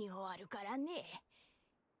 すぐに終わるからね。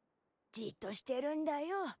じっとしてるんだ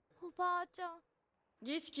よ。おばあちゃん。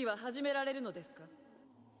儀式は始められるのですか？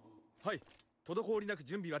はい。滞りなく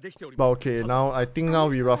準備はできております。But okay, now I think now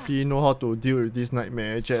we roughly know how to deal with this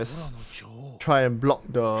nightmare. Just try and block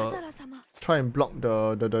the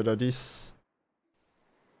this.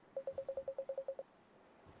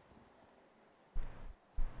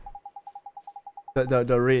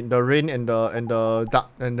 The rain and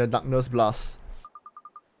the darkness blast.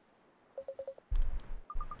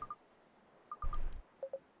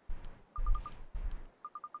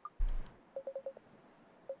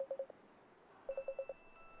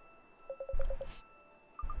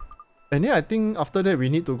 And then I think after that we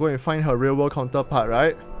need to go and find her real world counterpart,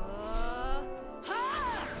 right?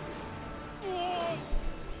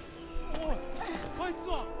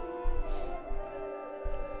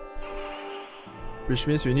 Which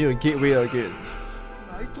means we need a gateway again.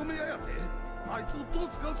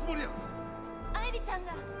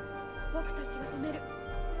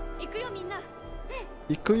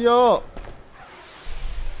 Ikuyo!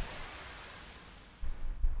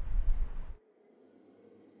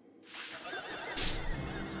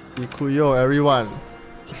 Ikuyo, everyone.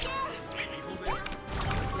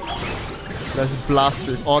 Let's blast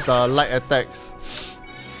with all the light attacks.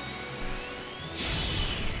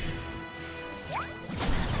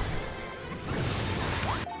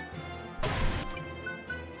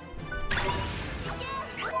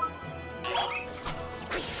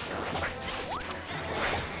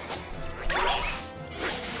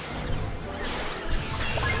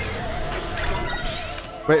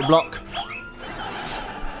 Wait, block.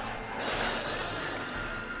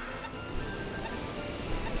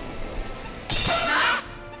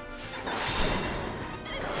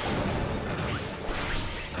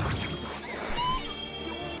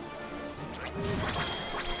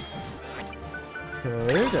 Okay,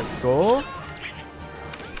 there we go.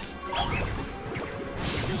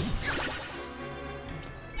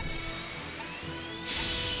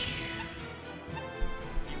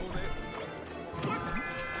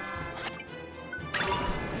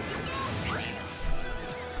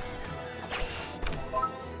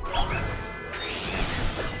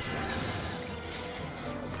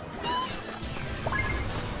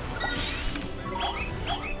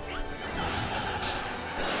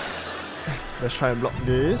 Let's try and block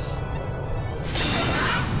this.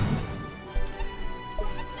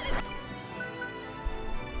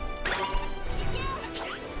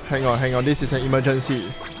 Hang on, this is an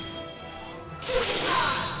emergency.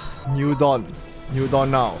 New Dawn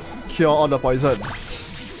now. Cure all the poison.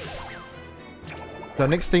 The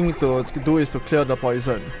next thing to do is to clear the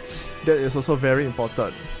poison. That is also very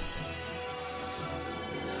important.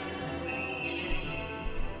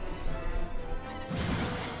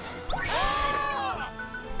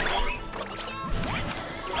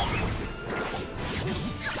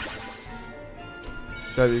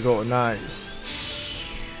 There we go, nice.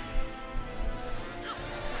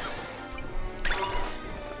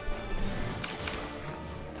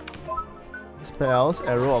 Spells,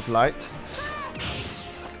 Arrow of Light.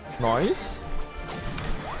 Noise.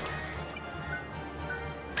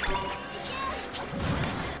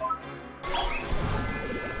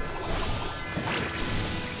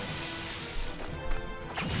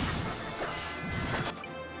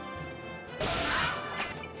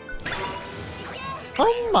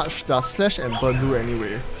 How much does Slash and Burn do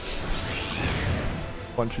anyway?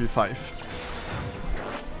 135.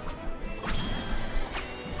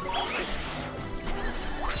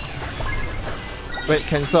 Wait,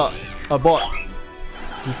 cancel. Abort.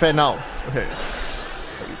 Defend now. Okay.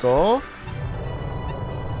 There we go.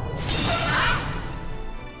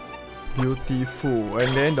 Beautiful.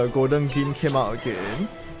 And then the golden gleam came out again.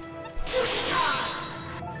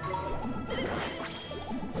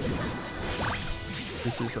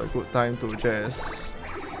 This is a good time to just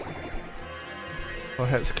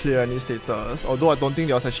perhaps clear any status. Although I don't think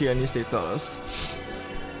there was actually any status.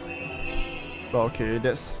 But okay,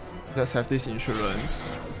 let's have this insurance.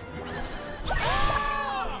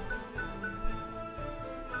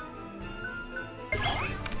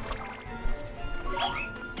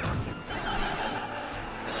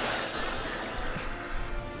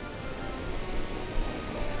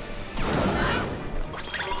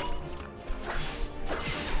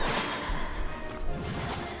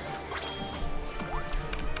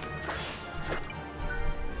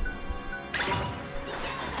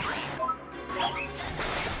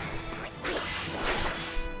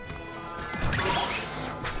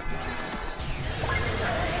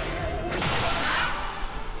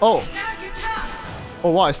 Oh! Oh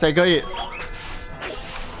wow, I stagger it.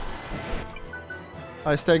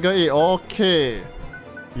 I stagger it, okay.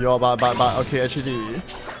 Yo, but okay, actually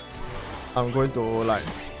I'm going to like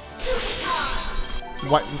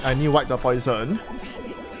I need to wipe the poison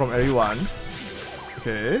from everyone.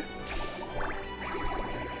 Okay.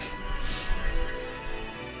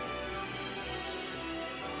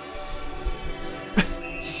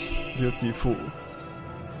 Beautiful.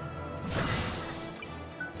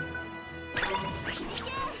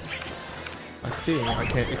 I think I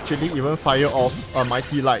can actually even fire off a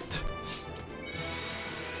mighty light.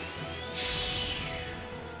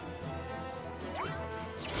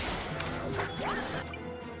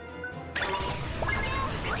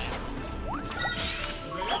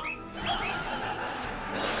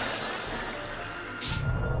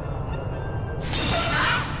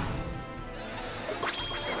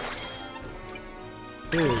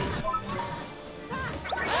 Hey.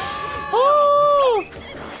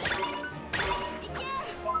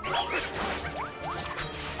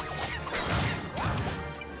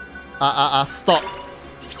 Stop.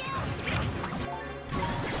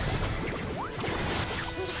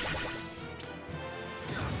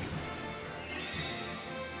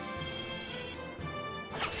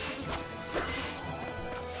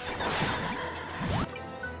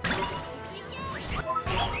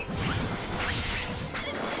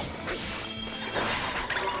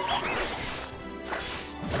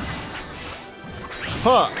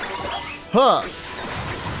 Huh. Huh.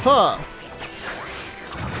 Huh.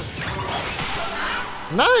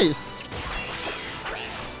 Nice!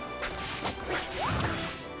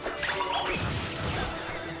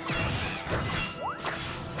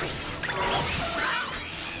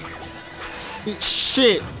 Eat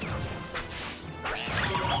shit!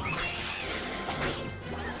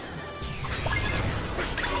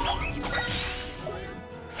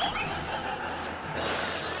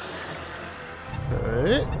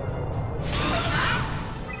 Okay.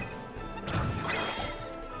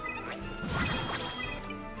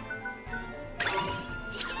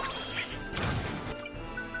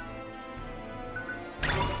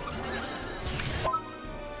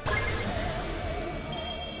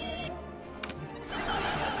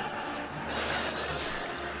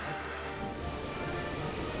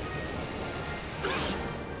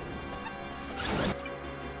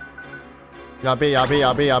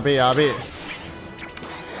 Yabe.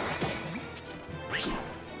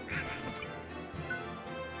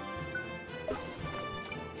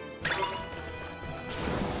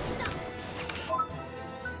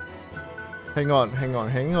 Hang on, hang on,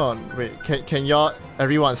 hang on. Wait, can y'all,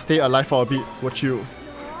 everyone, stay alive for a bit? Watch you.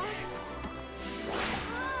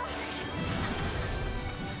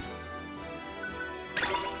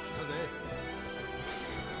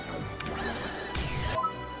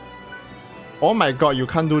 Oh my god, you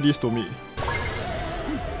can't do this to me.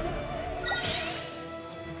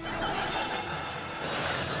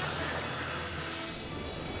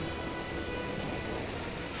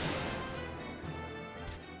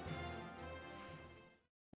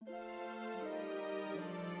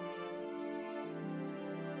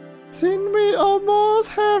 Since we almost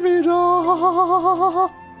have it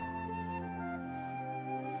all.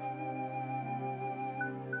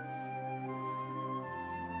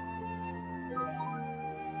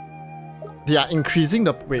 They are increasing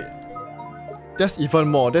the wait. That's even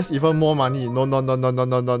more. That's even more money. No, no, no, no, no,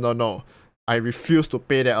 no, no, no, no. I refuse to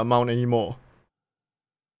pay that amount anymore.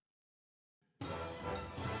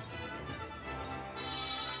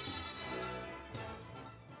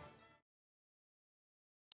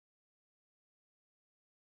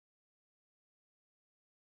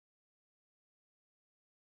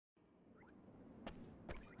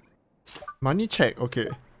 Money check, okay.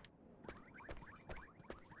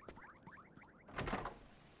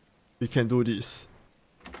 We can do this.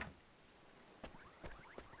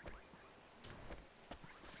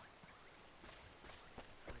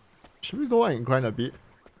 Should we go out and grind a bit?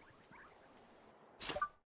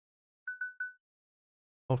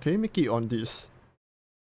 Okay, make it on this.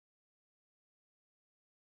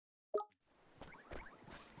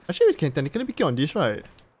 Actually, we can technically make it on this, right?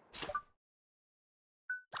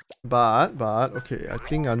 But, okay, I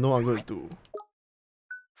think I know what I'm going to do.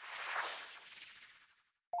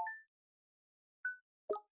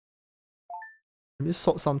 Let me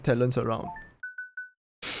sort some talents around.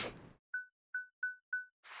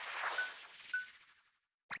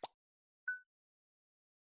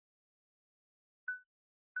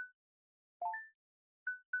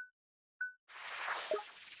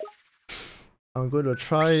 I'm going to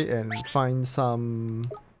try and find some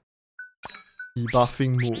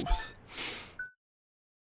debuffing moves.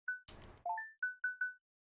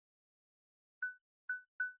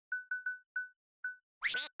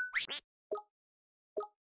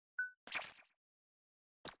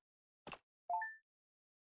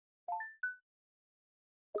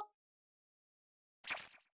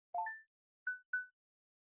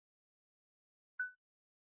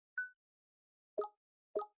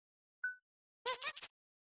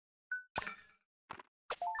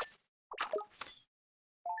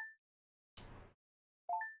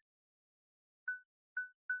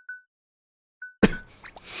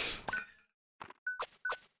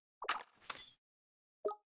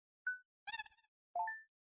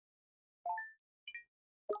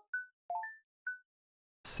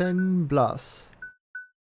 Sand Blast.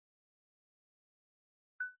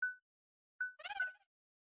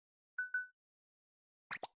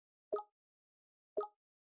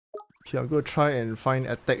 Okay, I'm gonna try and find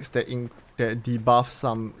attacks that debuff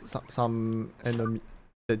some enemy,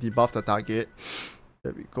 that debuff the target.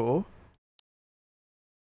 There we go.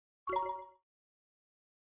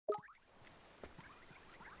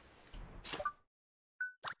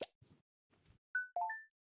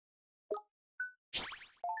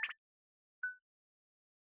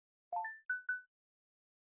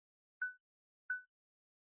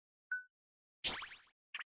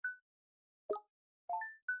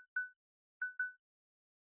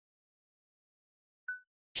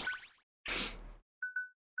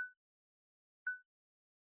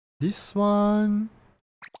 This one.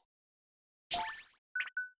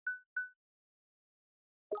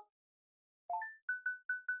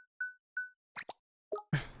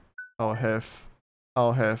 I'll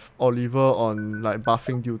have Oliver on like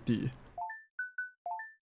buffing duty.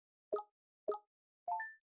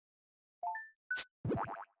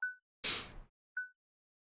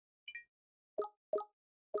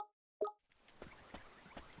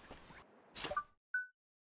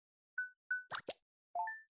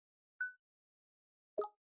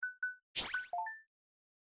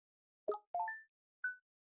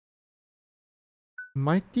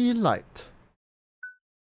 Mighty Light.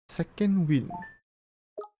 Second Wind.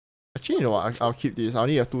 Actually, you know what? I'll keep this. I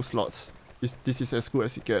only have 2 slots. This is as good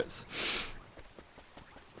as it gets.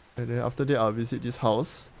 And then after that, I'll visit this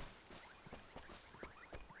house.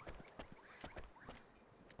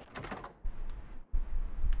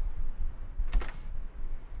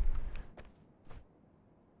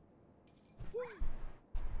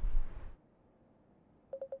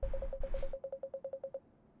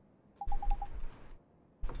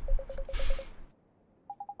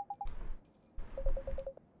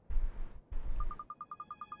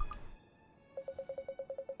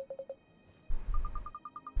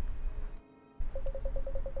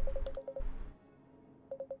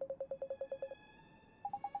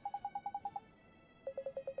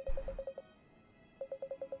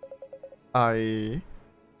 I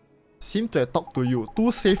seem to have talked to you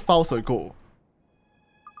 2 save files ago.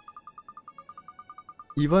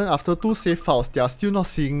 Even after 2 save files, they are still not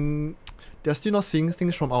seeing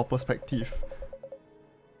things from our perspective.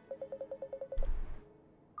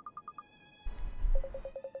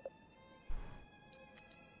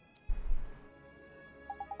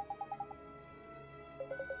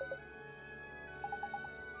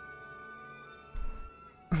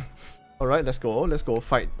 Alright, let's go. Let's go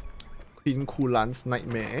fight Queen Khulan's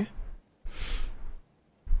nightmare.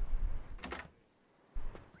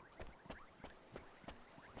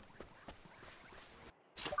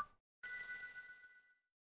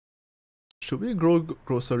 Should we go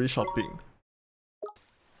grocery shopping?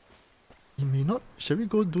 It may not. Shall we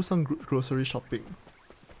go do some grocery shopping?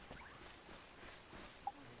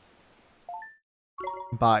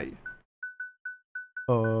 Buy.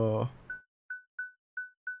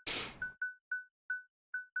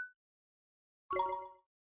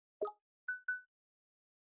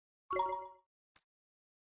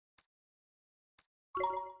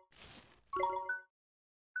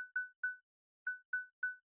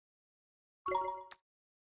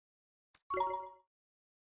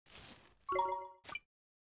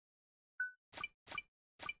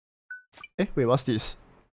 Wait, what's this?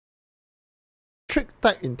 Trick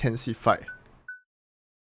type intensify.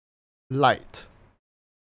 Light.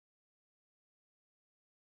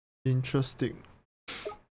 Interesting.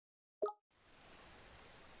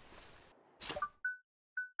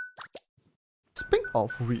 Speak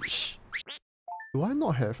of which, do I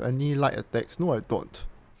not have any light attacks? No, I don't.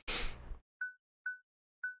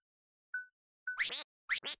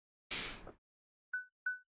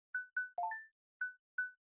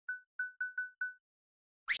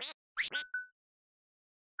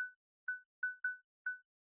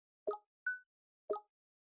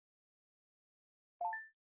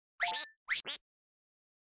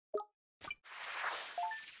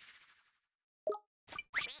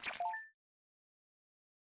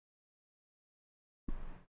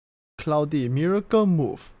 Cloudy, miracle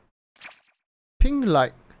move. Pink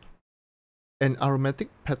light and aromatic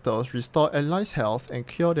petals restore allies' health and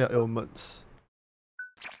cure their ailments.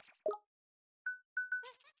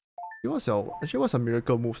 What's a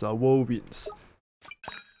miracle move? Whirlwinds.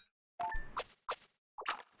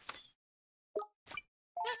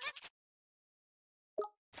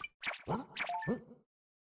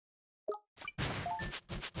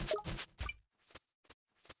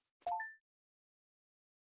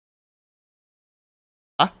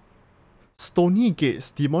 Stony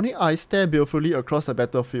gaze. Demonic eyes stare balefully across the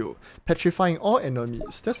battlefield, petrifying all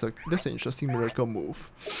enemies. That's an interesting miracle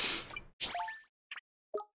move.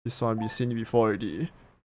 This one we've seen before already.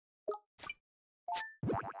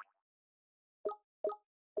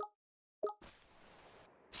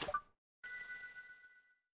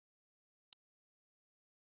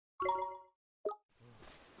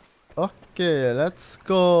 Okay, let's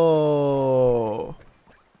go.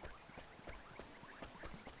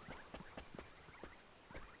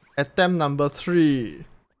 Attempt number 3.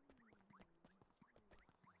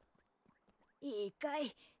 いいか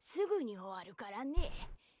い、すぐに終わるからね。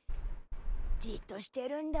じっとして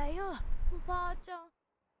るんだよ。おばあちゃん。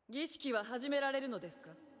儀式は始められるのですか？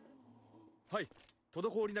はい、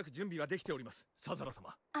滞りなく準備はできております、サザラ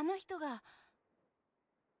様。あの人が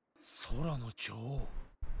空の女王。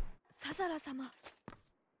サザラ様。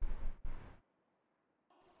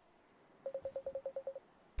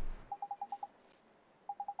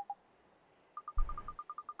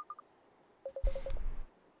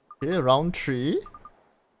Okay, round 3.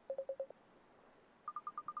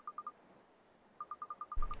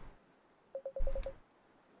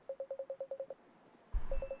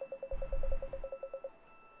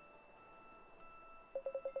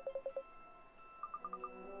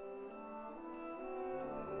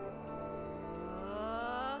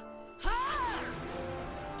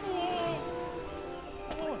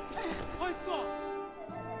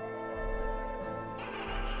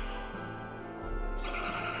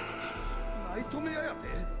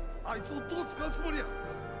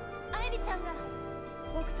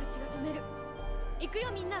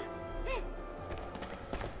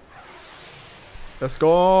 Let's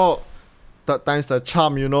go! Third time's the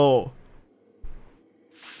charm, you know.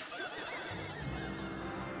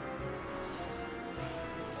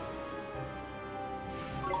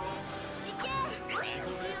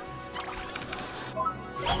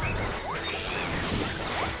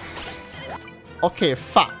 Okay,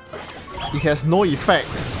 fuck. It has no effect.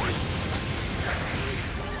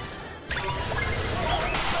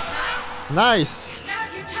 Nice!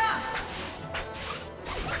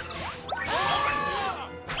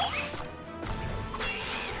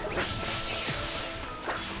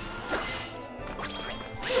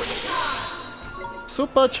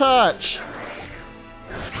 Supercharge!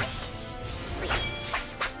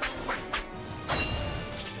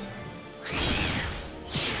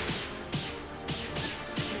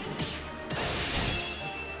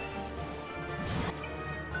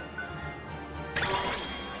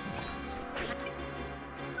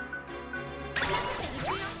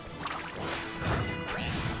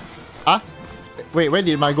 Ah? Wait, where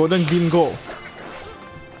did my golden beam go?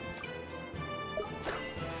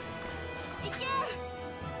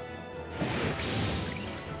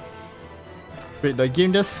 Wait, the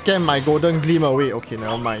game just scammed my golden gleam away. Okay,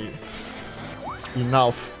 never mind.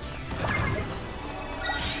 Enough.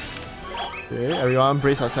 Okay, everyone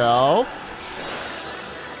brace yourself.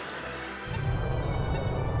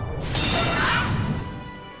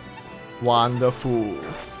 Wonderful.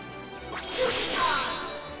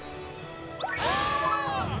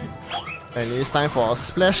 And it's time for a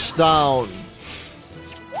splashdown.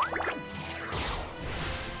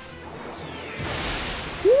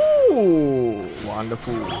 Ooh,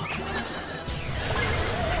 wonderful.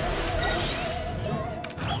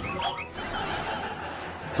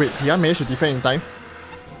 Wait, did I manage to defend in time?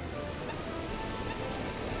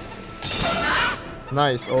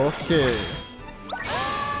 Nice, okay.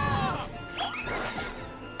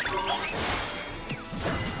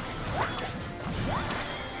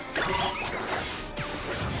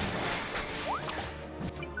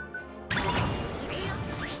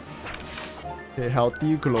 Okay,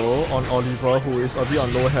 healthy glow on Oliver, who is a bit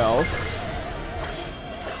on low health.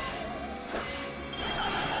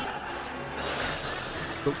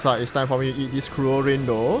 Looks like it's time for me to eat this cruel rain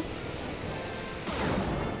though.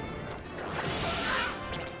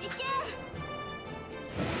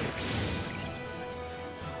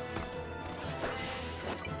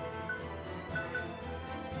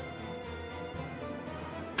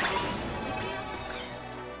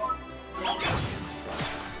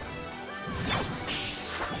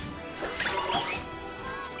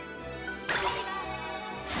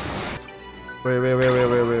 Wait.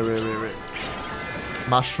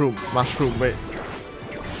 Mushroom, wait.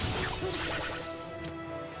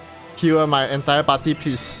 Kill my entire party,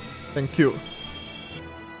 please. Thank you.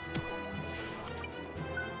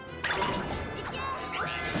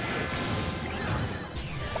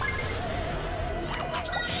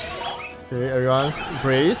 Okay, everyone's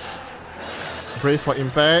brace. Brace for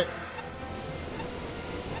impact.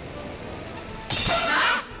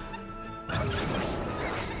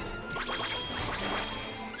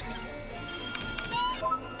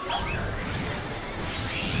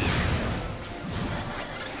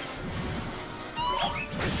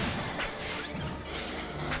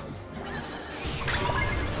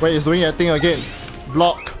 Wait, it's doing that thing again.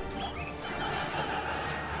 Block.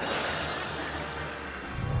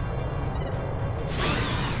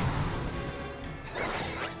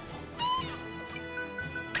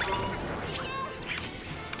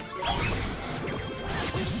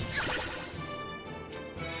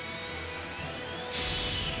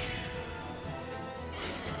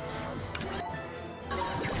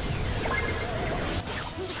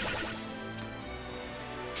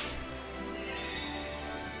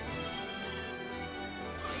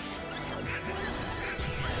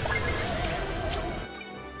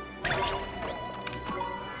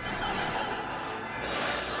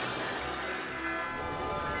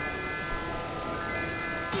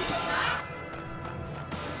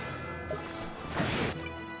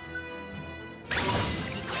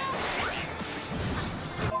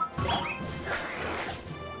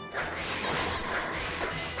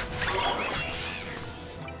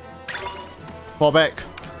 Fall back.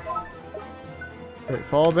 Wait,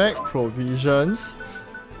 fall back. Provisions.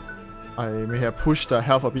 I may have pushed the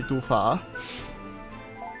health a bit too far.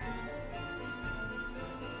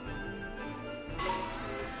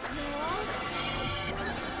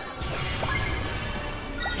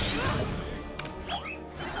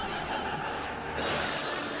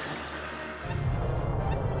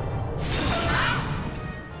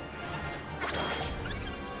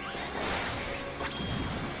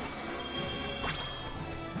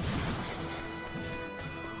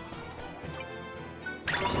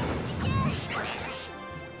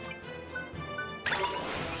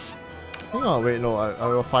 Oh wait, no, I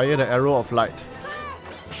will fire the arrow of light.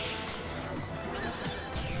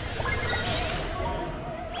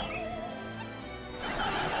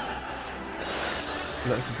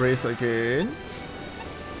 Let's brace again.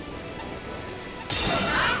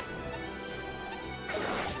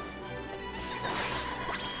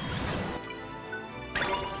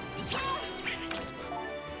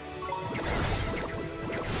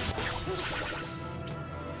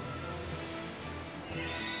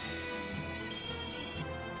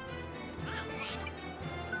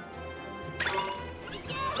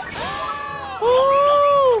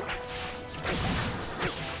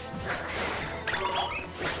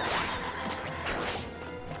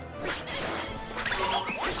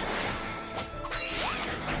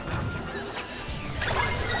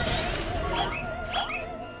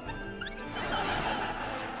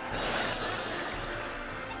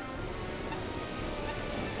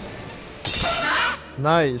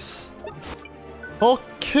 Nice.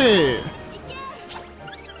 Okay.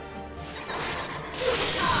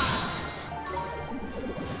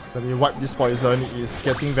 Let me wipe this poison. It's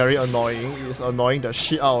getting very annoying. It's annoying the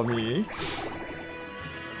shit out of me.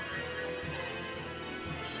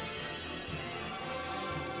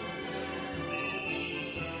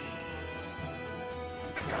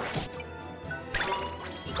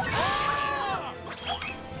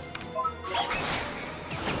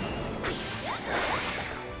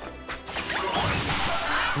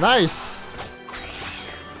 Nice!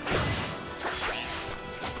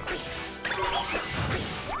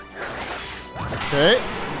 Okay.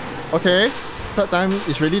 Okay. Third time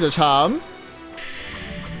is really the charm.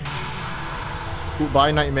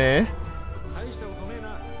 Goodbye, nightmare.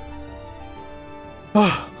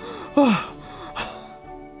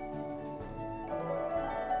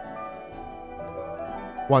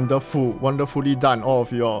 Wonderful. Wonderfully done, all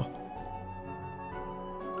of y'all.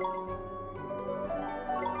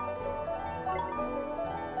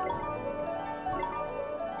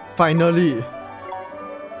 Finally.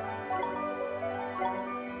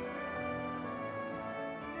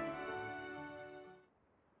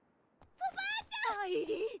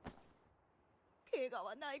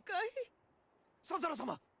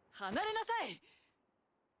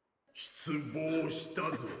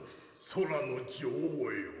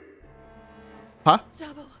 Huh?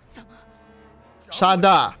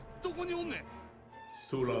 Shada.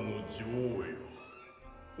 空の女王よ、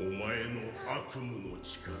お前の悪夢の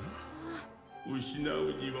力失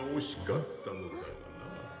うには惜しかったのだがな。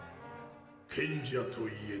賢者と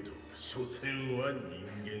いえど所詮は人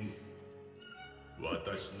間。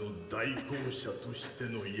私の代行者として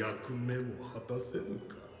の役目を果たせぬ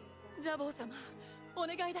か。ジャボー様、お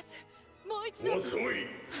願いです。もう一度。遅い。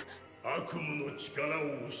悪夢の力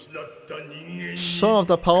を失った人間に。 Show off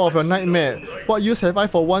the power of your nightmare. What use have I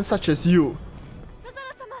for one such as you?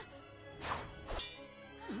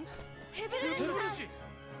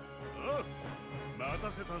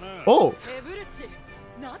 Oh!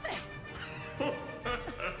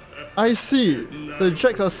 I see! The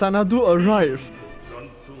Jack of Xanadu arrived!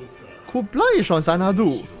 Kublai is on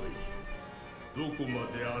Xanadu!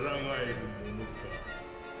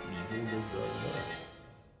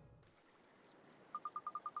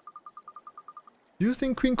 Do you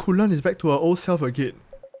think Queen Khulan is back to her old self again?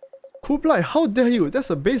 Kublai, how dare you!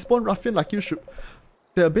 That's a base-born ruffian like you should...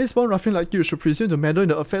 That a base-born ruffian like you should presume to meddle in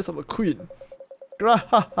the affairs of a queen.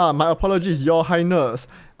 Grahaha, my apologies, your highness.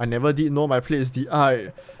 I never did know my place the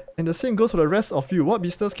eye. And the same goes for the rest of you. What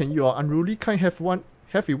business can your unruly kind have with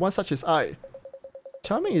one such as I?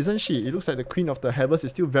 Charming, isn't she? It looks like the queen of the heavens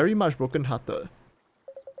is still very much broken-hearted.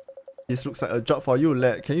 This looks like a job for you,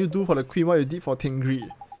 lad. Can you do for the queen what you did for Tingri?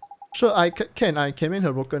 Sure, I can mend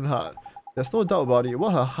her broken heart. There's no doubt about it.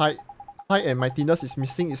 What her height and mightiness is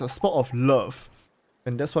missing is a spot of love.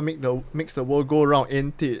 And that's what makes the world go round,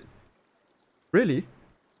 ain't it? Really?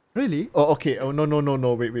 Really? Oh, okay. Oh, no.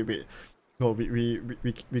 Wait. No,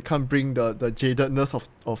 we can't bring the jadedness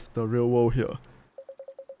of the real world here.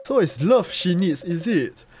 So it's love she needs, is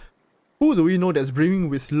it? Who do we know that's brimming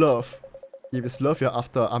with love? If it's love you're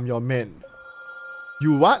after, I'm your man.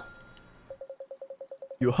 You what?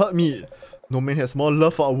 You heard me. No man has more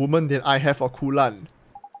love for a woman than I have for Khulan.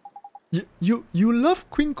 You love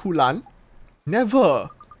Queen Khulan? Never!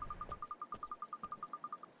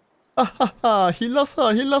 He loves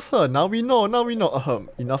her, now we know.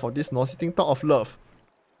 Enough of this nauseating talk of love.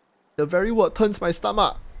 The very word turns my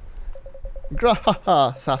stomach.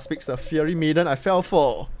 Grahaha, thus speaks the fiery maiden I fell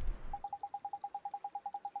for.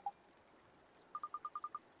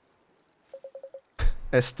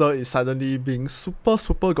 Esther is suddenly being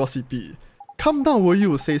super gossipy. Calm down, will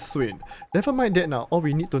you, says Swain. Never mind that now, all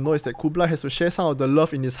we need to know is that Kublai has to share some of the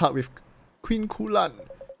love in his heart with Queen Khulan.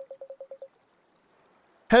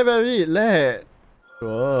 Have a read, lad.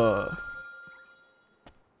 Sure.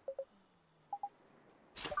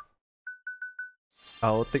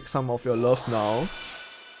 I'll take some of your love now.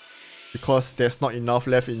 Because there's not enough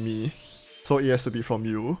left in me. So it has to be from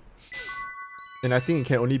you. And I think it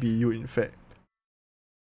can only be you, in fact.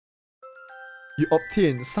 You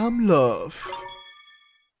obtain some love.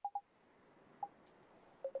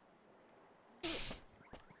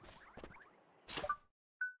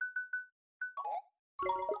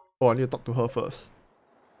 Oh, I need to talk to her first.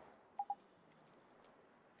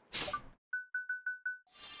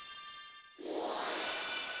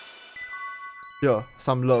 Here,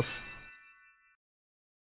 some love.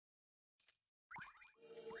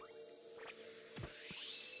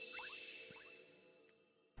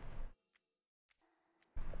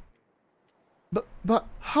 But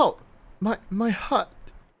how? My heart.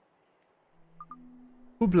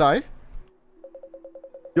 Kublai?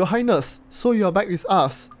 Your Highness, so you are back with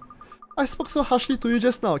us. I spoke so harshly to you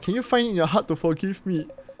just now. Can you find it in your heart to forgive me?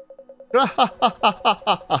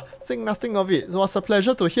 Think nothing of it. It was a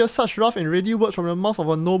pleasure to hear such rough and ready words from the mouth of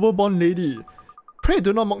a noble-born lady. Pray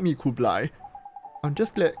do not mock me, Kublai. I'm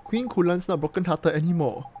just glad Queen Khulan's not broken-hearted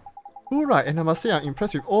anymore. Too right, and I must say I'm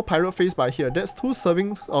impressed with old pirate face by here. That's 2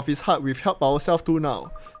 servings of his heart we've helped ourselves to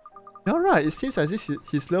now. You're right, it seems as if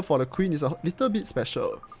his love for the Queen is a little bit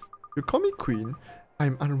special. You call me Queen?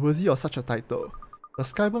 I'm unworthy of such a title. The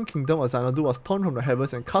skyborn kingdom of Xanadu was torn from the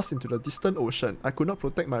heavens and cast into the distant ocean. I could not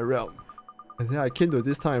protect my realm. And then I came to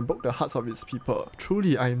this town and broke the hearts of its people.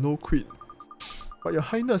 Truly, I am no queen. But your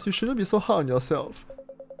highness, you shouldn't be so hard on yourself.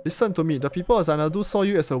 Listen to me, the people of Xanadu saw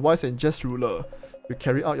you as a wise and just ruler. You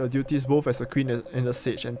carried out your duties both as a queen and a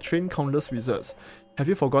sage and trained countless wizards. Have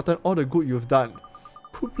you forgotten all the good you've done?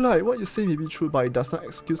 Kublai, what you say may be true, but it does not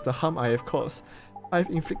excuse the harm I have caused. I have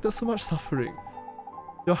inflicted so much suffering.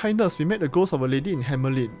 Your highness, we met the ghost of a lady in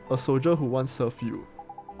Hamelin, a soldier who once served you.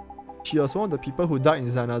 She was one of the people who died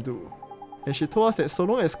in Xanadu. And she told us that so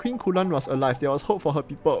long as Queen Khulan was alive, there was hope for her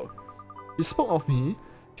people. She spoke of me.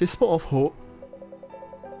 She spoke of hope.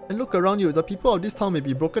 And look around you, the people of this town may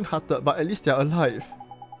be broken-hearted, but at least they are alive.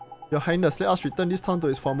 Your highness, let us return this town to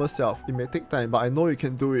its former self. It may take time, but I know you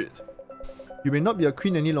can do it. You may not be a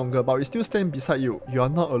queen any longer, but we still stand beside you. You are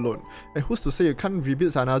not alone. And who's to say you can't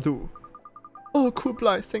rebuild Xanadu? Oh,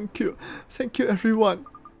 Kublai, thank you. Thank you, everyone.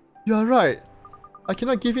 You are right. I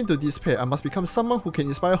cannot give in to despair. I must become someone who can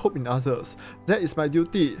inspire hope in others. That is my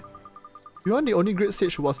duty. You aren't the only great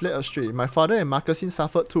sage who was led astray. My father and Marcusine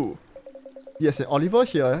suffered too. Yes, and Oliver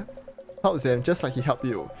here helped them just like he helped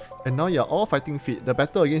you. And now you are all fighting fit. The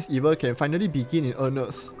battle against evil can finally begin in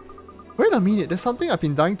earnest. Wait a minute, there's something I've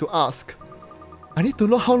been dying to ask. I need to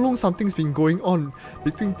know how long something's been going on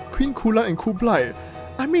between Queen Khulan and Kublai.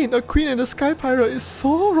 I mean, a queen and a sky pirate is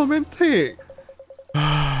so romantic.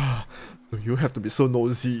 Do you have to be so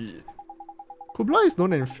nosy? Kublai is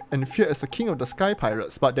known and feared as the king of the sky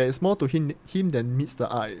pirates, but there is more to him than meets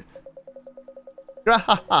the eye.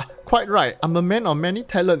 Quite right, I'm a man of many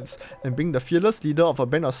talents, and being the fearless leader of a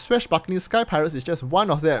band of swashbuckling sky pirates is just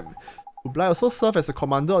one of them. Kublai also served as the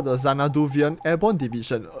commander of the Xanaduvian Airborne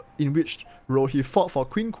Division, in which role he fought for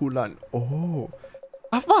Queen Khulan. Oh.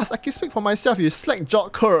 Avast, I can speak for myself, you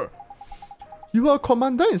slack-jawed cur! You were a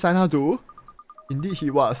commander in Xanadu? Indeed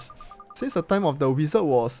he was. Since the time of the Wizard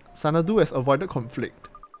Wars, Xanadu has avoided conflict.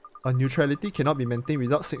 A neutrality cannot be maintained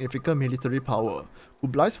without significant military power.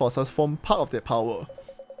 Kublai's forces form part of that power.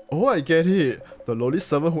 Oh, I get it. The lowly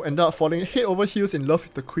servant who ended up falling head over heels in love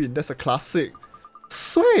with the queen. That's a classic.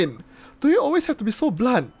 Swain! Do you always have to be so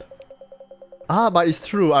blunt? Ah, but it's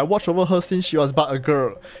true. I watched over her since she was but a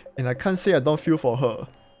girl. And I can't say I don't feel for her.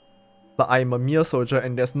 But I'm a mere soldier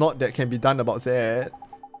and there's not that can be done about that.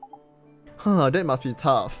 Huh, that must be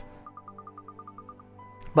tough.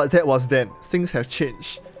 But that was then. Things have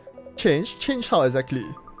changed. Changed? Changed how exactly?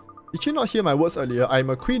 Did you not hear my words earlier? I am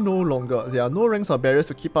a queen no longer. There are no ranks or barriers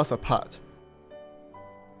to keep us apart.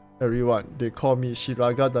 Everyone, they call me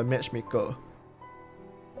Shiraga the matchmaker.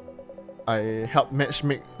 I helped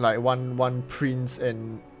matchmake like one prince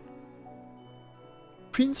and...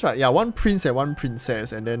 Prince, right? Yeah, one prince and one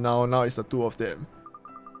princess, and then now it's the two of them.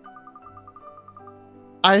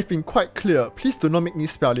 I've been quite clear. Please do not make me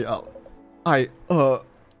spell it out. Come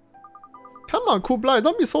on, Kublai,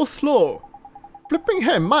 don't be so slow. Flipping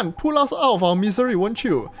hand, man, pull us out of our misery, won't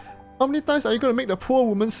you? How many times are you going to make the poor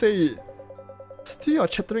woman say it? Still your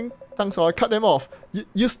chattering tongues or I cut them off.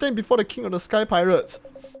 You stand before the king of the sky pirates.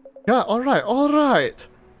 Yeah, alright.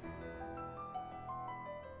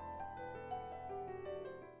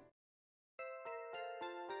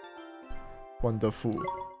 Wonderful.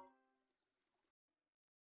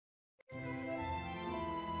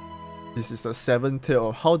 This is the seventh tale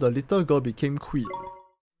of how the little girl became queen.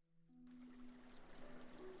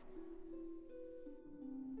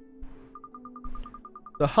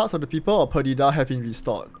 The hearts of the people of Perdida have been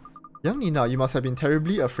restored. Young Nina, you must have been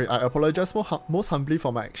terribly afraid. I apologize most humbly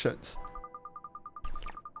for my actions.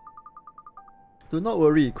 Do not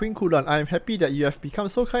worry, Queen Khulan, I am happy that you have become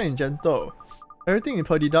so kind and gentle. Everything in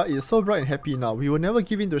Perdida is so bright and happy now. We will never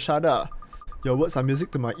give in to Shada. Your words are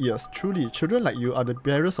music to my ears. Truly, children like you are the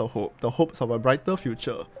bearers of hope, the hopes of a brighter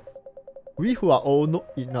future. We who are old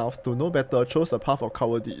enough to know better chose the path of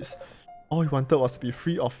cowardice. All we wanted was to be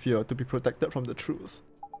free of fear, to be protected from the truth.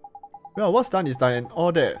 Well, what's done is done and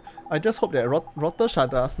all that. I just hope that Rotter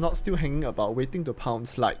Shada's not still hanging about waiting to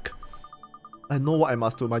pounce like. I know what I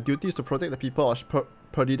must do. My duty is to protect the people of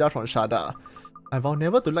Perdida from Shada. I vow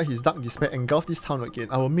never to let his dark despair engulf this town again.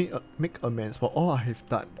 I will make amends for all I have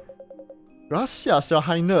done. Gracias, your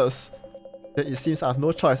highness. Then it seems I have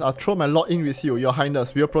no choice. I'll throw my lot in with you, your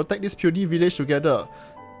highness. We will protect this puny village together.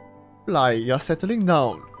 Kublai, you're settling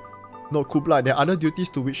down. No, Kublai, there are other duties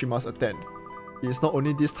to which you must attend. It is not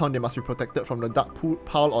only this town that must be protected from the dark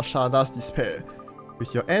pile of Sharda's despair.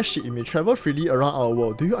 With your airship, you may travel freely around our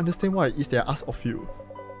world. Do you understand what it is that I ask of you?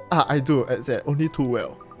 Ah, I do, only too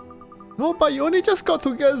well. No, but you only just got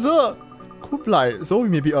together! Kublai, though we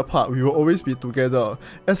may be apart, we will always be together,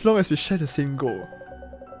 as long as we share the same goal.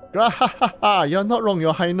 Grahahaha, you're not wrong,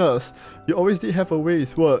 your highness. You always did have a way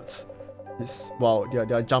with words. Wow,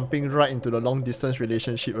 they're jumping right into the long distance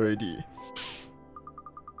relationship already.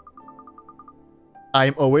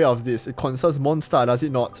 I'm aware of this. It concerns Mondstadt, does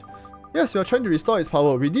it not? Yes, we are trying to restore its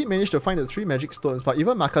power. We did manage to find the 3 magic stones, but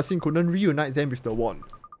even Marcassin couldn't reunite them with the wand.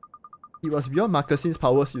 It was beyond Marcassin's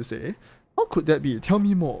powers, you say? How could that be? Tell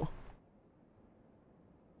me more.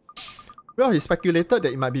 Well, he speculated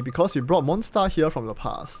that it might be because we brought Mondstadt here from the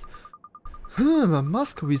past. A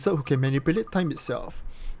masked wizard who can manipulate time itself.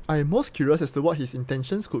 I am most curious as to what his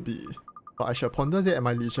intentions could be. But I shall ponder that at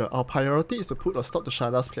my leisure. Our priority is to put a stop to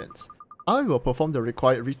Sharda's plans. I will perform the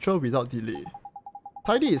required ritual without delay.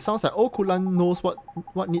 Tidy, it sounds like old Khulan knows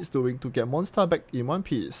what needs doing to get Mondstadt back in one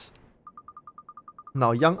piece.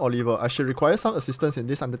 Now, young Oliver, I should require some assistance in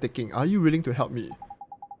this undertaking. Are you willing to help me?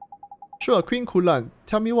 Sure, Queen Khulan,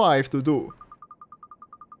 tell me what I have to do.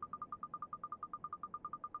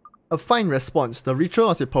 A fine response. The ritual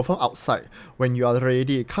must be performed outside. When you are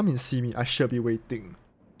ready, come and see me. I shall be waiting.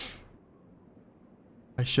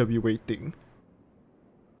 I shall be waiting.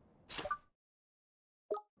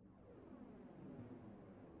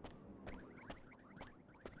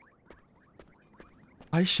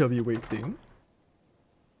 I shall be waiting.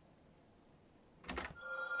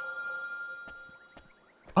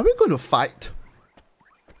 Are we going to fight?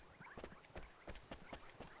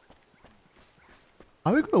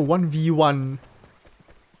 Are we going to 1v1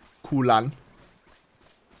 Khulan?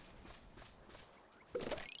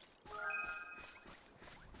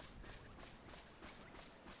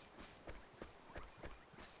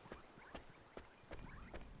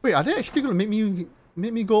 Wait, are they actually going to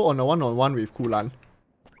make me go on a one-on-one with Khulan?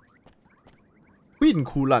 Queen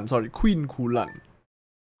Khulan, sorry, Queen Khulan.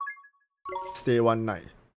 Stay one night.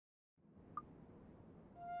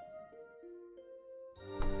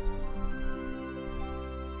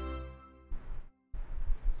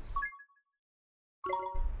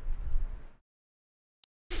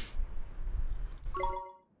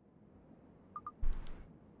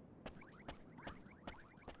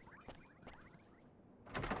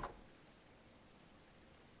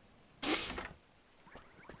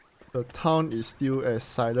 The town is still as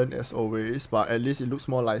silent as always, but at least it looks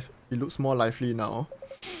more lively now.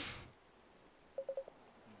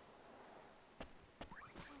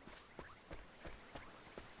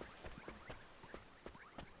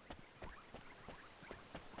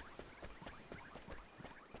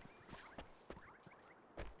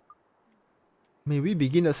 May we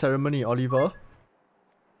begin the ceremony, Oliver?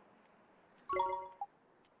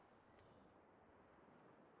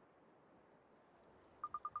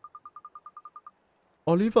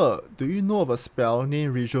 Oliver, do you know of a spell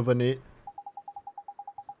named Rejuvenate?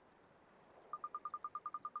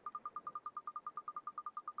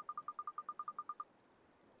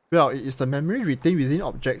 Well, it is the memory retained within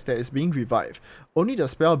objects that is being revived. Only the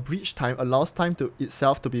spell Breach Time allows time to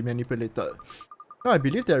itself to be manipulated. Now, I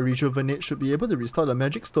believe that Rejuvenate should be able to restore the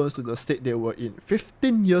magic stones to the state they were in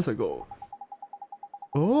 15 years ago.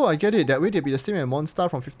 Oh, I get it. That way they'll be the same as Mondstadt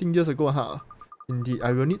from 15 years ago, huh? Indeed,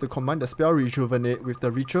 I will need to combine the spell Rejuvenate with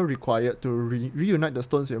the ritual required to reunite the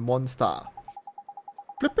stones with Mondstadt.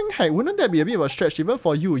 Flipping heck, wouldn't that be a bit of a stretch even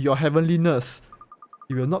for you, your heavenliness?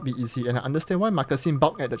 It will not be easy, and I understand why Marcassin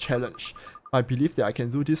balked at the challenge. I believe that I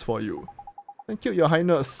can do this for you. Thank you, your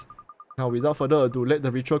highness. Now, without further ado, let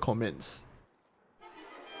the ritual commence.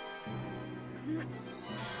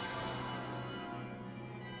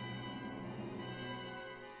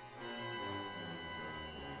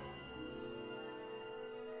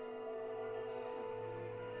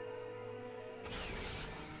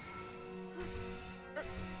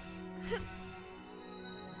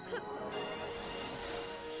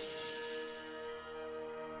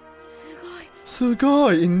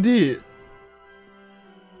 Sugoi, indeed.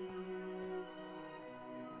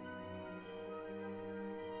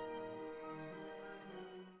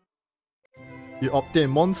 You obtain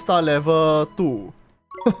Mondstadt level 2.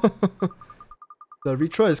 The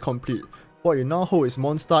ritual is complete. What you now hold is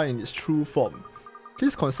Mondstadt in its true form.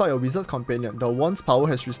 Please consult your wizard's companion. The wand's power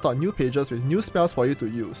has restored new pages with new spells for you to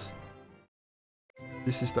use.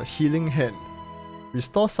 This is the healing hand.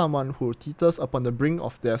 Restore someone who teeters upon the brink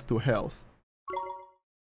of death to health.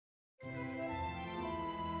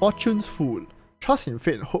 Fortune's Fool. Trust in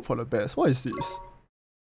fate and hope for the best. What is this?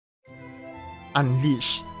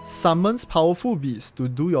 Unleash. Summons powerful beasts to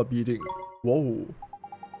do your bidding. Whoa.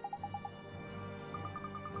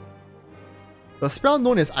 The spell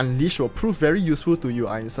known as Unleash will prove very useful to you,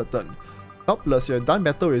 I am certain. Doubtless you have done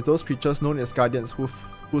battle with those creatures known as Guardians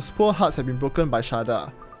whose poor hearts have been broken by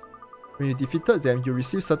Shada. When you defeated them, you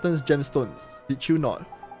received certain gemstones, did you not?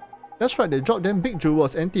 That's right, they dropped them big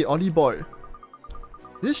jewels, ain't it, Ollie boy?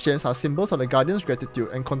 These gems are symbols of the Guardians' gratitude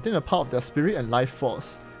and contain a part of their spirit and life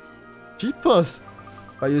force. Jeepers!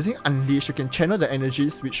 By using Unleash, you can channel the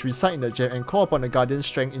energies which reside in the gem and call upon the Guardian's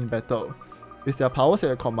strength in battle. With their powers at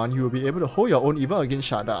your command, you will be able to hold your own even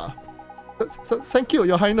against Shada. Thank you,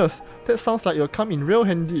 your highness. That sounds like you'll come in real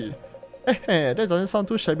handy. That doesn't sound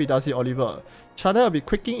too shabby, does it, Oliver? Shada will be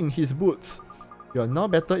quaking in his boots. You are now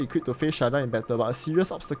better equipped to face Shada in battle, but a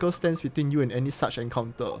serious obstacle stands between you and any such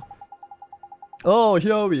encounter. Oh,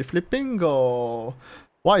 here we flipping go.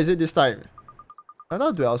 What is it this time?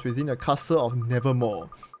 Shada dwells within the castle of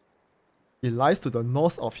Nevermore. It lies to the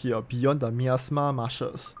north of here, beyond the Miasma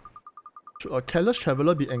marshes. Should a careless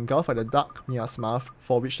traveller be engulfed by the dark miasma,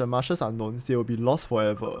 for which the marshes are known, they will be lost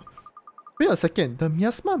forever. Wait a second, the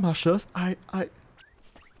miasma marshes?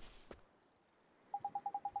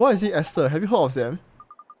 What is it, Esther? Have you heard of them?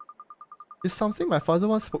 It's something my father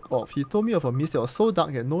once spoke of. He told me of a mist that was so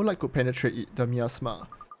dark that no light could penetrate it, the miasma.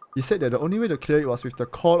 He said that the only way to clear it was with the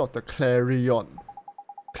call of the Clarion.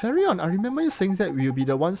 Clarion, I remember you saying that we will be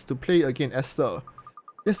the ones to play again, Esther.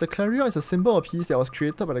 Yes, the Clarion is a symbol of peace that was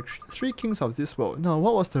created by the three kings of this world. Now,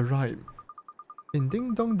 what was the rhyme? In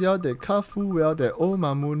Ding Dong Dell, they carve full well that old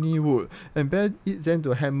Mamuni wood, and bear it then to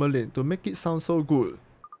Hamelin to make it sound so good.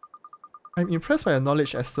 I'm impressed by your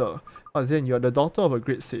knowledge, Esther. But then, you are the daughter of a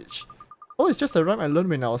great sage. Oh, it's just a rhyme I learned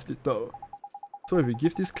when I was little. So if we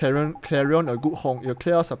give this Clarion a good honk, it'll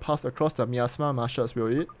clear us a path across the Miasma marshes,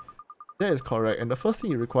 will it? That is correct, and the first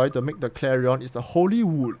thing you require to make the Clarion is the holy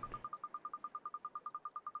wood.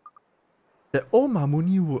 The old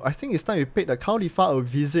Mamuni wood. I think it's time we paid the Khalifa a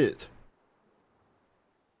visit.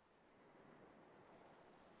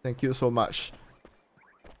 Thank you so much.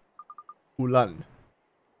 Khulan.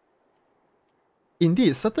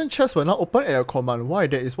 Indeed, certain chests were now open at your command. Why?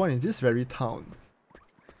 There is one in this very town.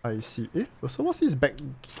 I see. So what's this back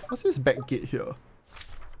gate here?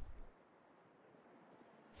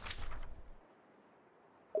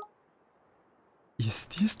 Is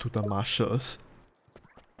this to the marshes?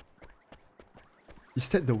 Is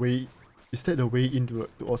that the way into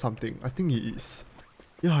it or something? I think it is.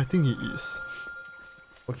 Yeah, I think it is.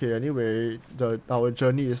 Okay, anyway, our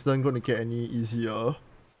journey isn't going to get any easier.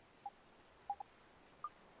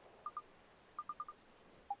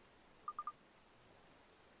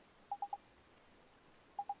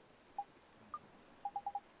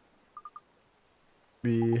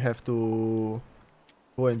 We have to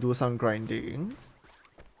go and do some grinding.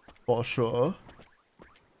 For sure.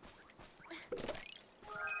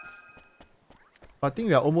 I think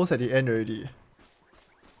we are almost at the end already.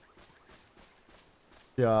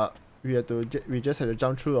 Yeah, we just had to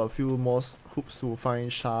jump through a few more hoops to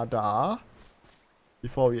find Shada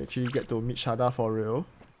before we actually get to meet Shada for real.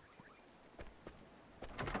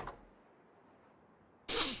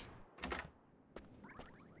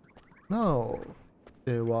 Now,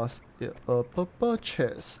 there was a purple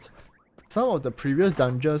chest. Some of the previous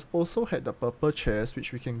dungeons also had the purple chest,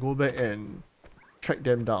 which we can go back and track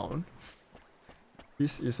them down.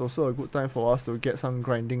 This is also a good time for us to get some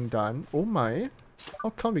grinding done. Oh my! How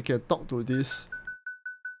come we can talk to this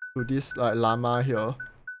like llama here?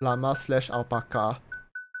 Llama / alpaca.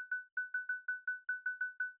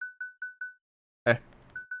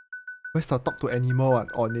 Where's the talk to animal one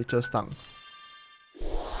or nature's tongue?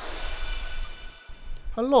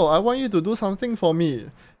 Hello, I want you to do something for me.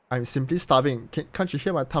 I'm simply starving. Can't you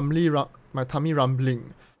hear my tummy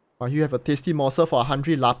rumbling? You have a tasty morsel for a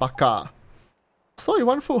hungry alpaca. So you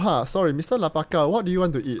want food, huh? Sorry, Mr. Alpaca, what do you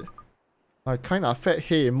want to eat? I kinda fed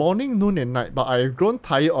hay morning, noon and night, but I've grown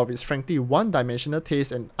tired of its frankly one-dimensional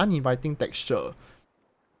taste and uninviting texture.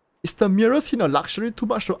 Is the merest hint of luxury too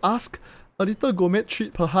much to ask? A little gourmet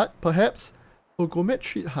treat perhaps? Oh, gourmet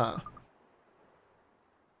treat, huh?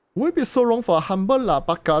 Would it be so wrong for a humble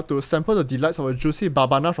alpaca to sample the delights of a juicy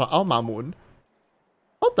babana from Al Mamun?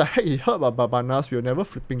 What the heck he heard about babanas we'll never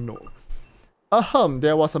flipping know. Ahem,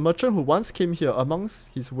 there was a merchant who once came here. Amongst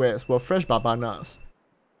his wares were fresh babanas.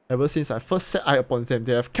 Ever since I first set eye upon them,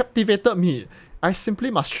 they have captivated me. I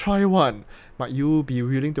simply must try one. Might you be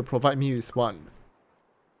willing to provide me with one?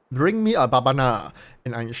 Bring me a babana,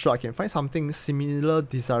 and I'm sure I can find something similar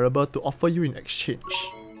desirable to offer you in exchange.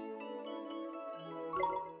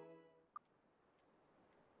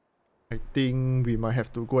 I think we might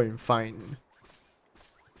have to go and find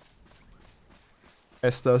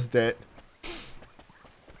Esther's dad.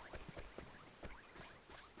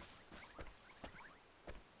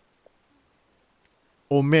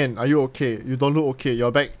 Oh man, are you okay? You don't look okay.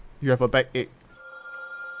 You're back. You have a backache.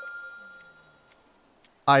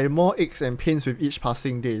 I more aches and pains with each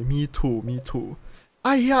passing day. Me too, me too.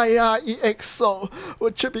 Ayaya, EXO!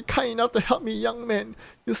 Would you be kind enough to help me, young man?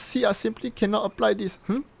 You see, I simply cannot apply this.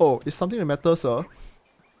 Oh, is something the matter, sir?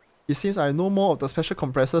 It seems I know more of the special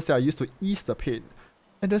compressors that I used to ease the pain.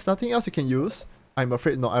 And there's nothing else you can use? I'm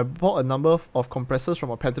afraid not. I bought a number of compressors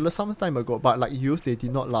from a peddler some time ago, but like you, they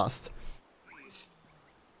did not last.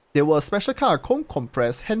 They were a special kind of cone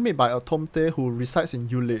compress handmade by a tomte who resides in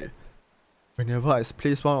Yule. Whenever I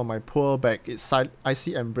place one on my poor back, its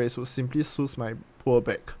icy embrace would simply soothe my poor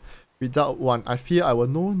back. Without one, I fear I will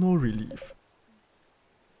know no relief.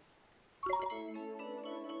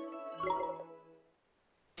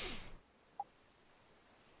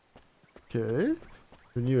 Okay.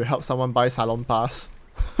 You need to help someone buy Salon Pass.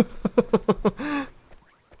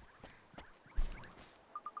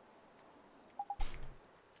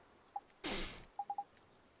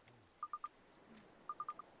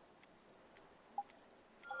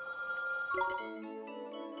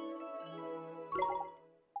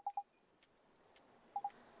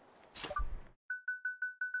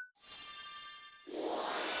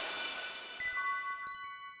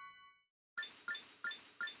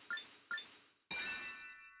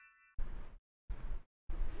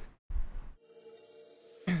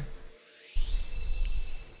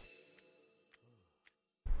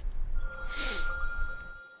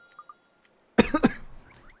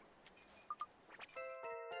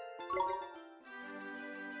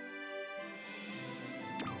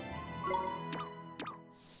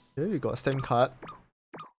 Okay, we got a stamp card.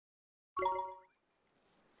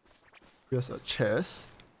 Here's a chest.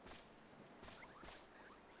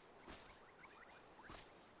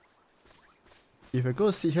 If I go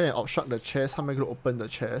to sit here and obstruct the chest, how am I going to open the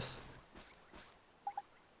chest?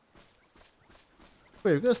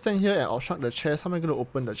 Wait, we're going to stand here and obstruct the chest, how am I going to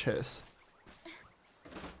open the chest?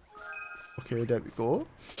 Okay, there we go.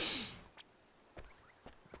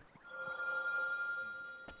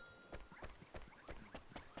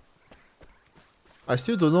 I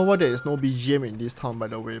still don't know why there is no BGM in this town, by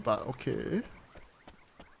the way, but okay.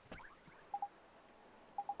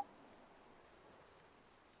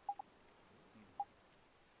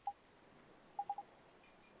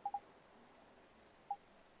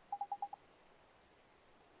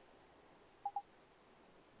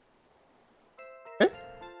 Eh?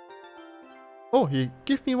 Oh, he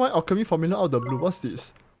gave me one alchemy formula out of the blue. What's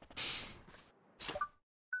this?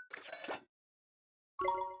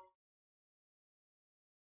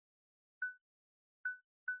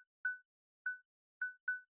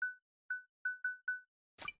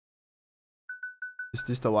 Is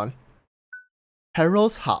this the one?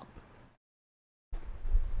 Herald's Harp.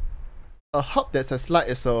 A harp that's as light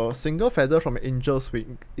as a single feather from an angel's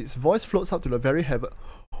wing. Its voice floats up to the very heaven.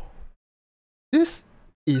 This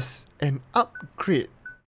is an upgrade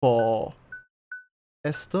for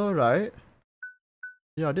Esther, right?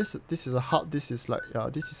 Yeah, this is a harp. This is like, yeah,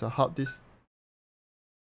 this is a harp. This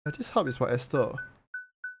harp is for Esther.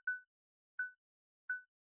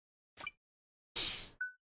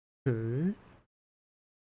 Okay.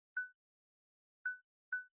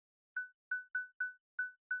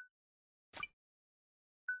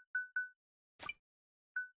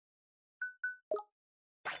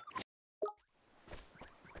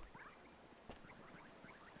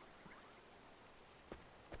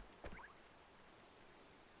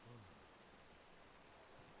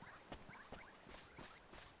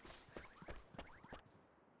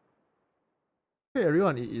 Hey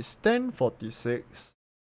everyone, it is 10:46.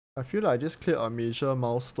 I feel like I just cleared a major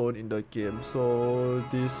milestone in the game, so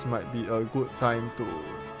this might be a good time to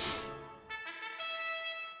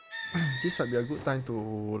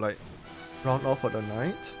like round off for the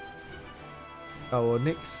night. Our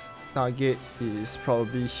next target is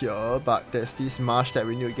probably here, but there's this marsh that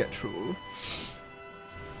we need to get through.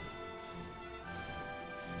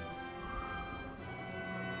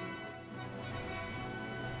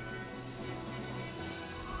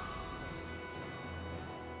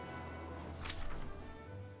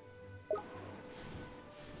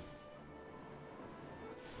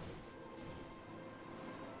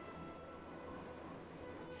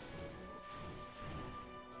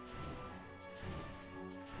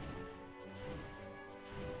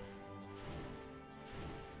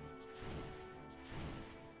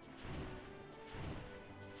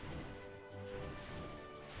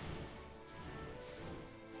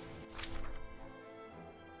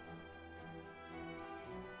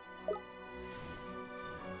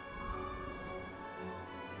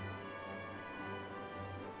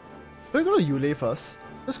 We're going to Yule first.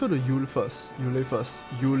 Let's go to Yule first. Yule first.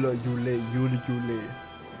 Yule.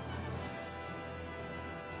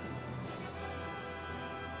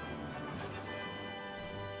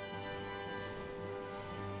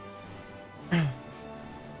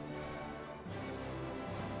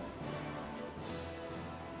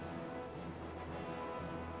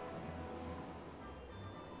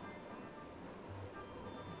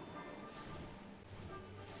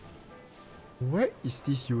 Where is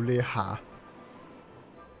this Yule Ha?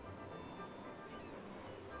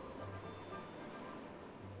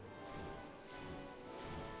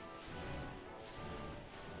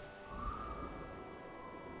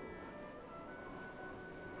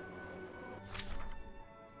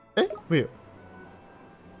 Eh, wait.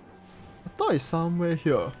 I thought it's somewhere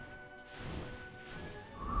here.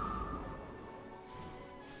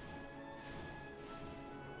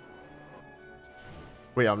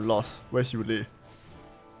 Wait, I'm lost. Where's Yule?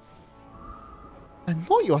 I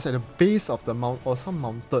know it was at the base of the mount or some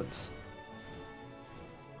mountains.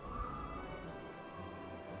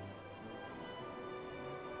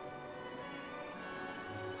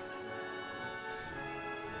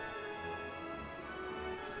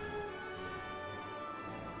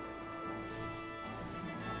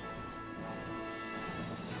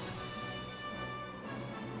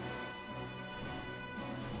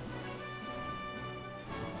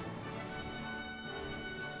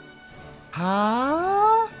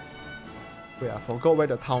 Huh? Wait, I forgot where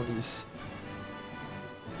the town is.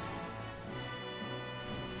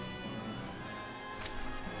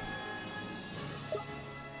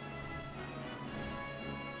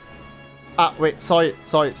 Ah, wait, sorry.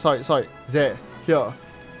 There, here.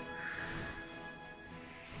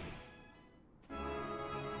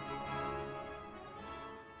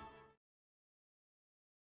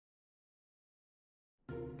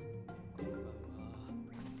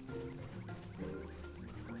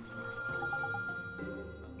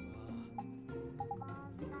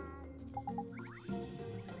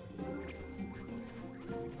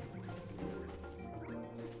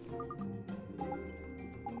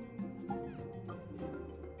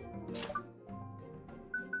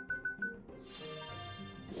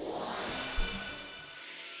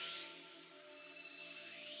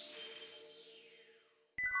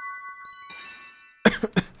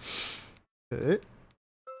 Okay.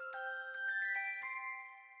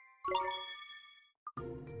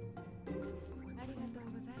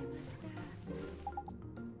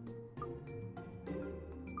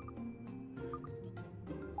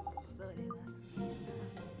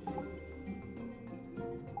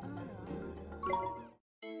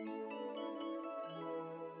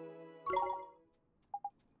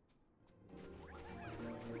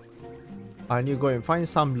 I need to go and find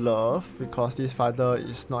some love because this father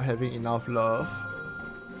is not having enough love.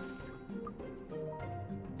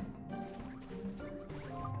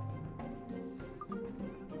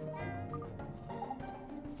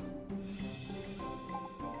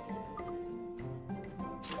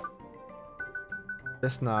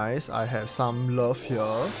 That's nice. I have some love here.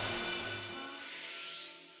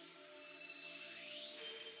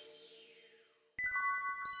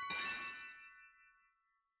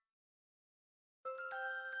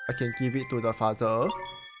 I can give it to the father.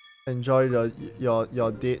 Enjoy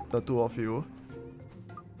your date, the two of you.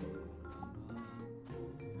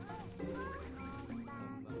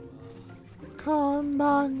 Come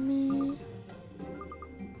on me.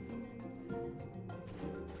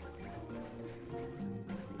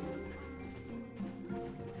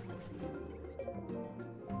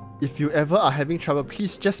 If you ever are having trouble,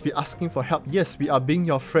 please just be asking for help. Yes, we are being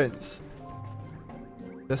your friends.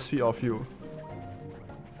 That's sweet of you.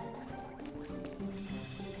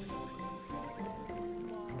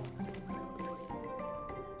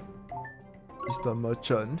 Is the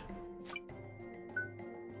merchant.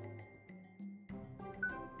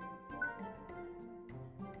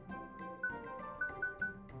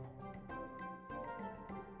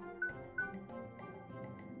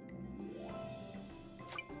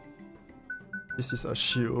 This is a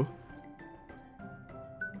shield.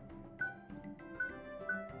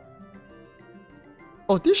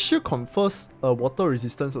 Oh, this shield confers water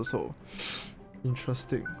resistance also.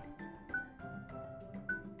 Interesting.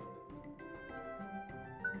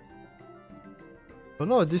 A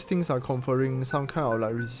lot of these things are conferring some kind of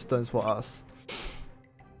like resistance for us.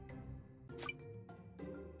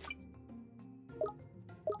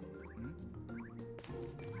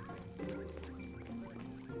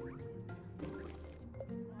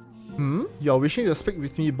 You're wishing to speak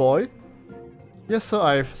with me, boy? Yes, sir,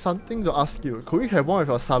 I have something to ask you. Could we have one of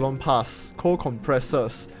your salon pass, cold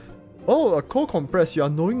compressors, Oh, a cold compress. You are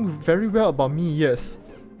knowing very well about me, yes.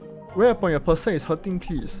 Whereupon your person is hurting,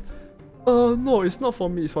 please. No, it's not for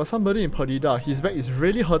me. It's for somebody in Perdida. His back is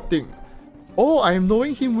really hurting. Oh, I am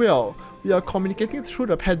knowing him well. We are communicating through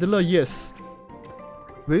the peddler, yes.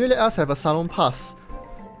 Will you let us have a salon pass?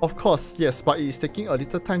 Of course, yes, but it is taking a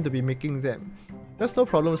little time to be making them. That's no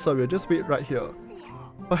problem, sir. We'll just wait right here.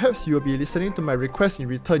 Perhaps you will be listening to my request in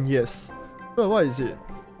return, yes. Well, what is it?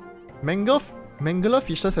 Mangler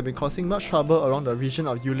fishes have been causing much trouble around the region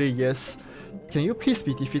of Yule, yes. Can you please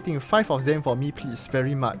be defeating 5 of them for me, please?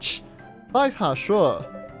 Very much. 5, huh? Sure.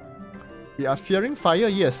 They are fearing fire,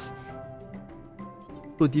 yes.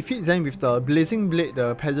 To defeat them with the blazing blade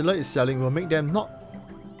the peddler is selling will make them not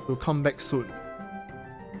to come back soon.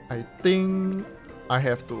 I think I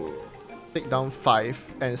have to take down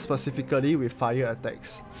 5 and specifically with fire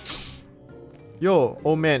attacks. Yo,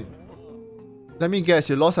 old man. Let me guess,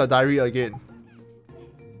 you lost your diary again.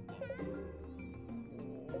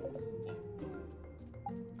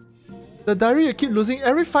 The diary you keep losing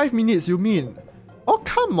every 5 minutes, you mean? Oh,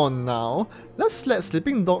 come on now. Let's let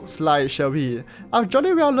sleeping dogs lie, shall we? I've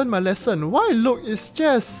jolly well learned my lesson. Why, look, it's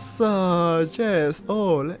just...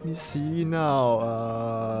 Oh, let me see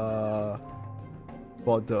now.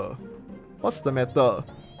 Bother. What's the matter?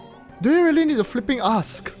 Do you really need to flipping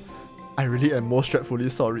ask? I really am most dreadfully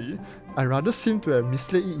sorry. I rather seem to have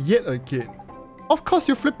misled it yet again. Of course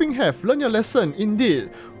you flipping have. Learn your lesson,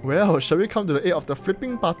 indeed. Well, shall we come to the aid of the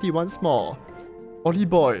flipping party once more? Ollie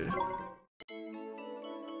boy.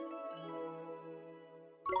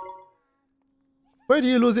 Where did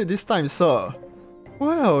you lose it this time, sir?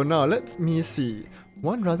 Well, now let me see.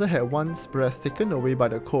 One rather had one's breath taken away by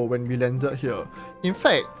the cold when we landed here. In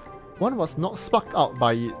fact, one was not sparked out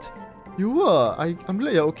by it. You were. I'm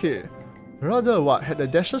glad you're okay. Rather what, had a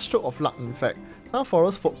dasher's stroke of luck in fact. Some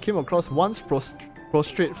forest folk came across one's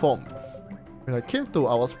prostrate form. When I came to,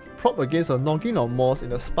 I was propped against a noggin of moss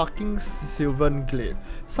in a sparkling sylvan glade.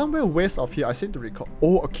 Somewhere west of here, I seem to recall.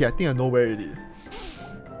 Oh, okay, I think I know where it is.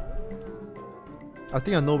 I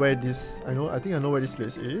think I know where this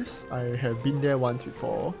place is. I have been there once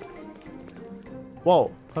before.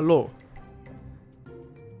 Wow, hello.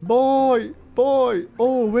 Boy!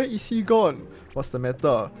 Oh, where is he gone? What's the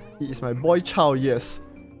matter? He is my boy child, yes.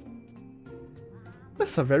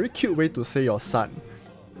 That's a very cute way to say your son.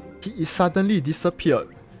 He is suddenly disappeared.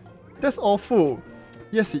 That's awful.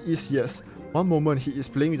 Yes, it is, yes. One moment he is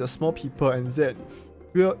playing with the small people and then...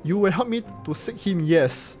 You will help me to seek him,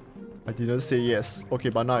 yes. I didn't say yes. Okay,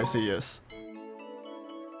 but now I say yes.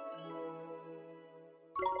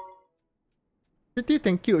 Pretty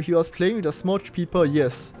thank you. He was playing with the small people,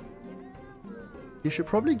 yes. You should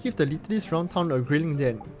probably give the littlies round town a grilling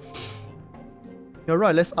then. You're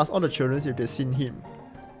right, let's ask all the children if they've seen him.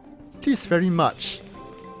 Please very much.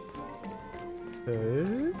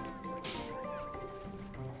 Okay.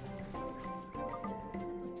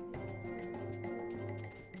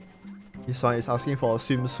 This one is asking for a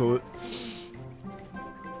swimsuit.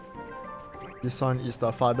 This one is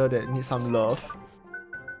the father that needs some love.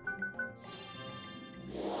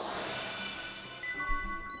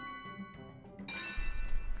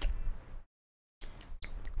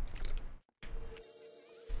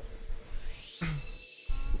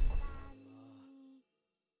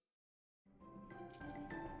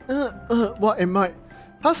 What am I?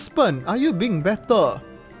 Husband, are you being better?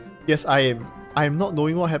 Yes, I am. I am not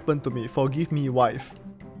knowing what happened to me. Forgive me, wife.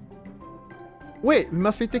 Wait, we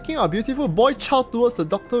must be taking our beautiful boy child towards the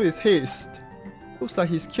doctor with haste. Looks like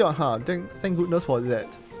he's cured, huh? Thank goodness for that.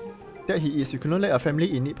 That he is. You cannot let a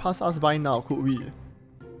family in need pass us by now, could we?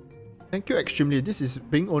 Thank you extremely. This is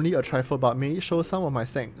being only a trifle, but may it show some of my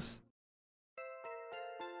thanks.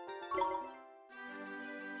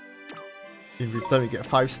 In return, we get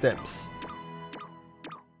 5 stamps.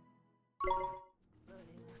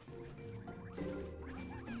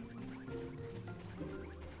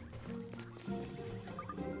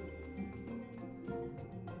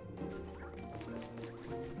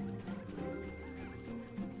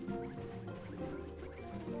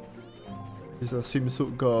 This is a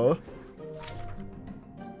swimsuit girl.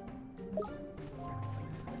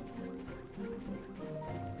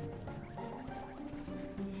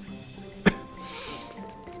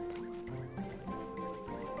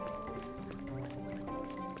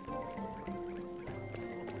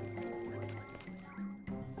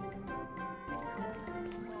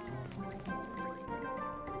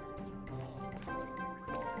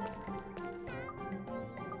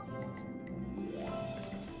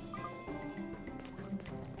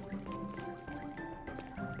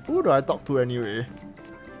 Who do I talk to anyway?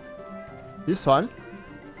 This one?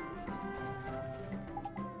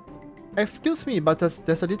 Excuse me, but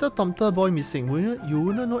there's a little tomter boy missing. You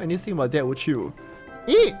wouldn't know anything about that, would you?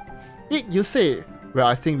 Eek! Eek, you say? Well,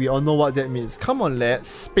 I think we all know what that means. Come on, lads,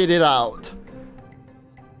 spit it out.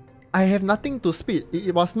 I have nothing to spit.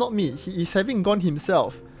 It was not me. He is having gone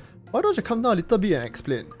himself. Why don't you come down a little bit and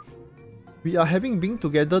explain? We are having been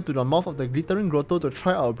together to the mouth of the glittering grotto to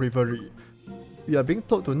try our bravery. We are being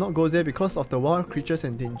told to not go there because of the wild creatures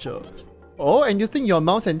and danger. Oh, and you think your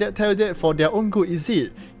moms and dad tell you that for their own good, is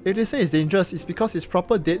it? If they say it's dangerous, it's because it's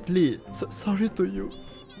proper deadly. Sorry to you.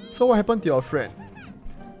 So what happened to your friend?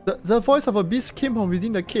 The voice of a beast came from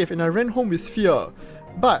within the cave and I ran home with fear.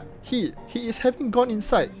 But he is having gone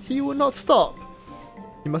inside. He would not stop.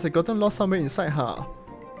 He must have gotten lost somewhere inside, huh?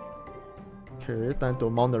 Okay, time to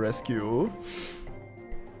mount the rescue.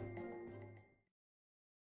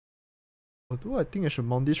 Although I think I should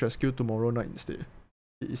mount this rescue tomorrow night instead.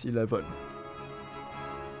 It is 11.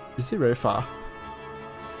 Is it very far?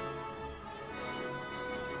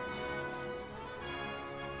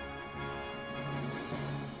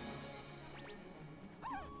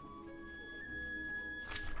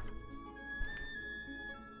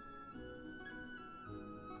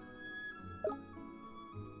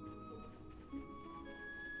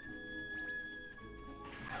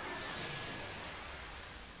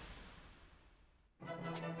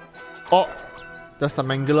 Oh! That's the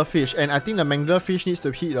mangler fish, and I think the mangler fish needs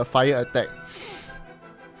to hit a fire attack.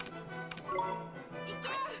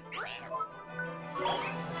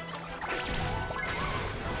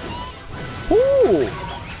 Ooh!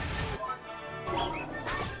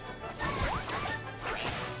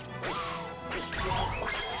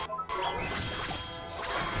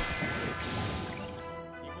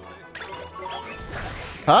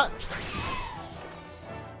 Huh?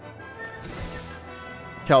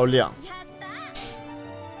 漂亮。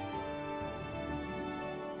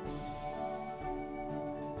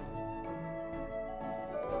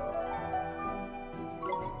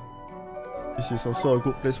This is also a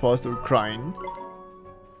good place for us to grind.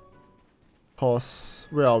 Cause,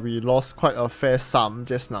 well, we lost quite a fair sum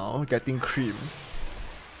just now, getting creamed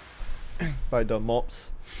by the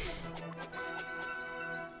mobs.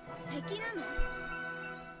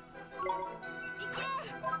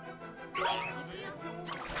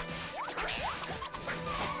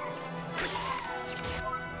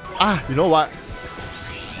 Ah, you know what?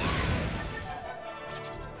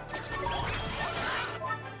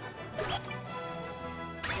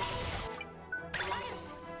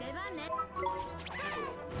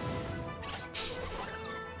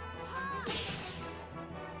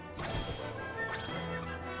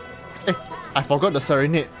 Hey, I forgot the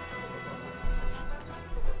serenade.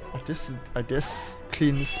 I just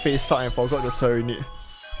clean space out and forgot the serenade.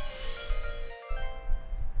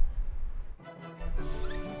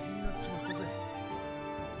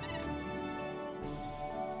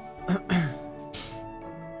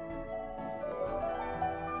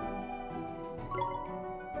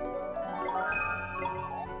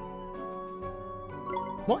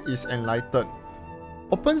 What is Enlighten?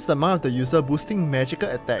 Opens the mind of the user, boosting magical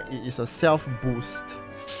attack. It is a self-boost.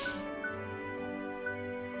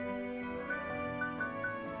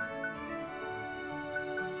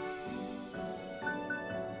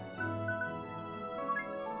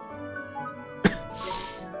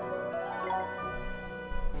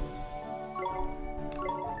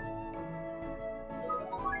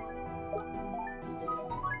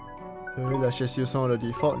 Okay, let's just use some of the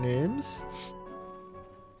default names.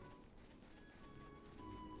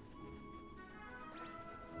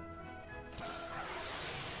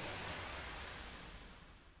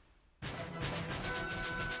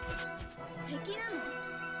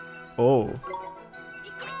 Oh.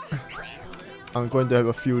 I'm going to have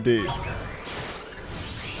a field day.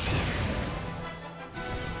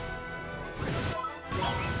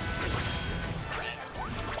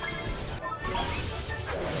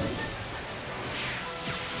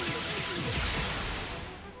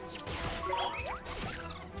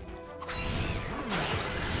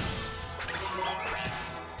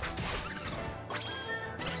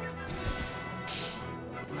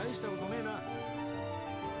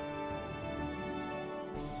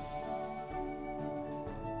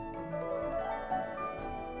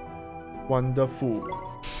 Wonderful.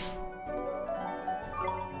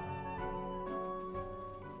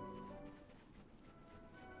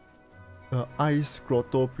 The ice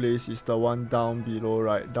grotto place is the one down below,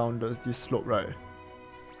 right? Down this slope, right?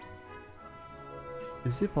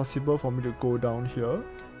 Is it possible for me to go down here?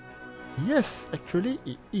 Yes, actually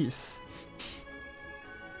it is.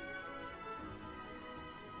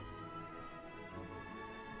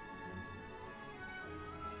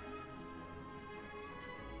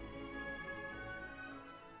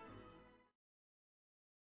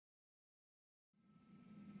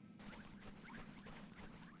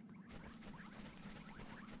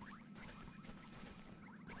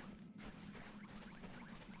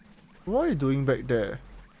 What are you doing back there?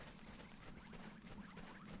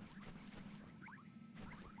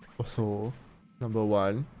 Also, number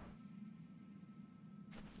 1.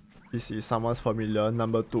 This is someone's familiar.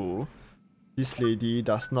 Number 2. This lady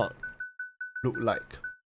does not look like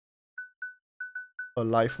a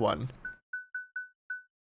live one.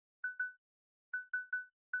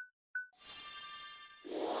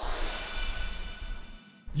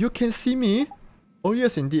 You can see me? Oh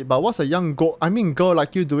yes indeed, but what's a young girl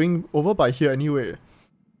like you doing over by here anyway?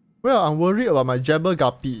 Well, I'm worried about my jabber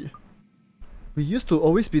guppy. We used to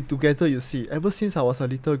always be together, you see, ever since I was a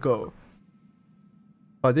little girl.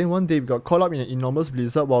 But then one day we got caught up in an enormous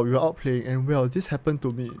blizzard while we were out playing, and well, this happened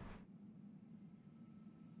to me.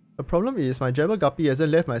 The problem is my jabber guppy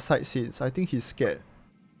hasn't left my side since. I think he's scared.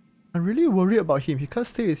 I'm really worried about him. He can't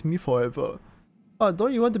stay with me forever. But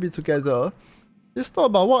don't you want to be together? It's not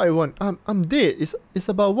about what I want. I'm dead. It's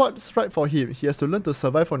about what's right for him. He has to learn to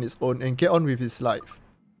survive on his own and get on with his life.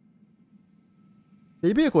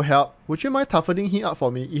 Maybe you could help. Would you mind toughening him up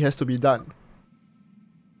for me? It has to be done.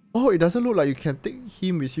 Oh, it doesn't look like you can take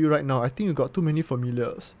him with you right now. I think you got too many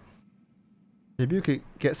familiars. Maybe you could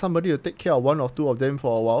get somebody to take care of 1 or 2 of them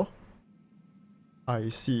for a while? I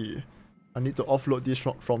see. I need to offload this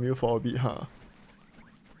from you for a bit, huh?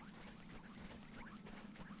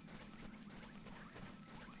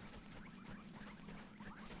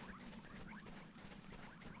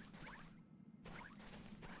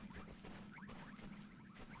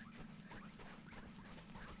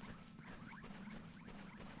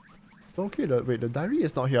 Okay, wait, the diary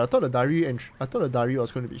is not here. I thought the diary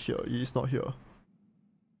was going to be here. It is not here.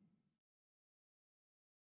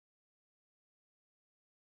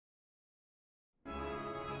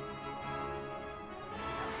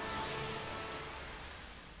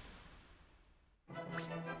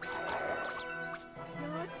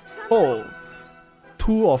 Oh,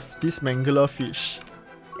 2 of this mangler fish.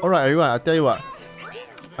 Alright everyone, I tell you what.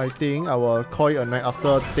 I think I will call it a night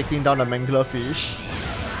after taking down the mangler fish.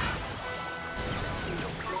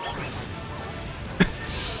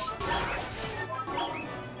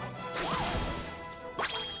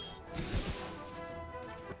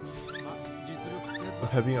 I'm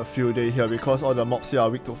having a field day here because all the mobs here are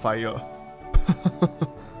weak to fire.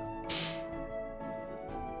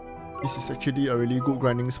 This is actually a really good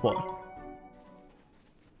grinding spot.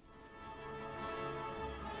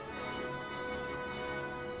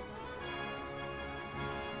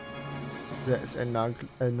 That's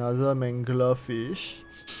another mangler fish.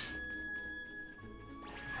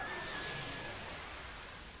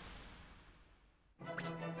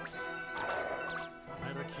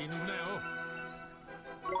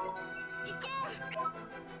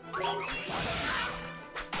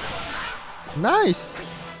 Nice!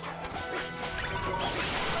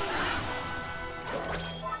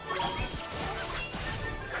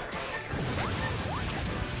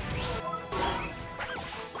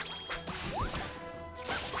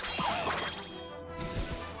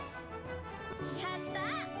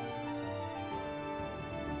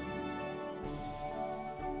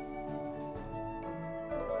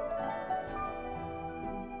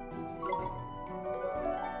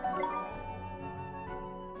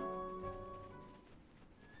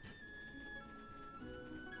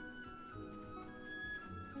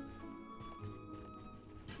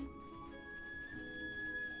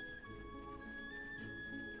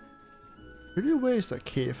 Really, where is the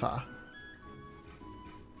cave, ah?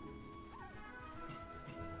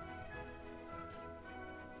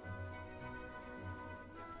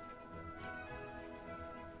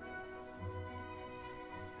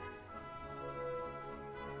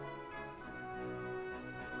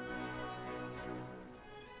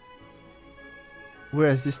 Where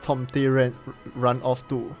has this Tomte run off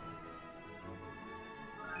to?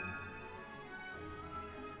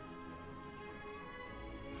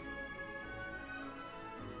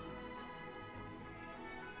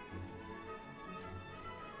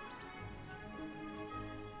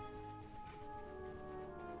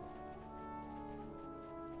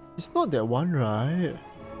 It's not that one, right?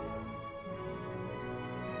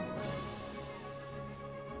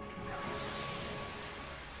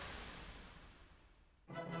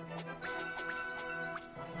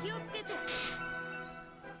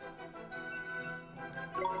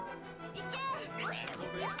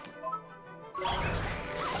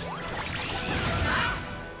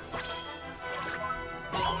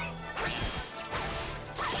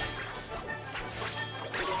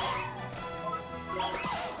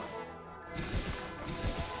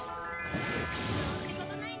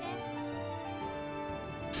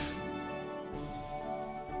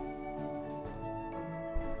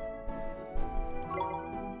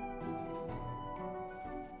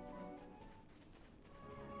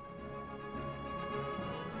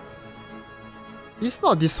 It's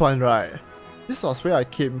not this one, right? This was where I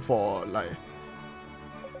came for, like...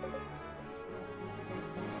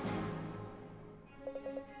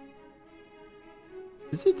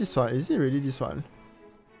 Is it this one? Is it really this one?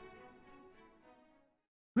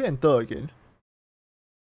 We enter again.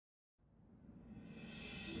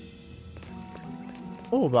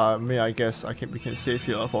 Oh, but I guess we can save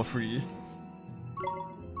here for free.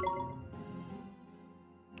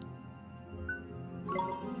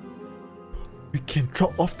 We can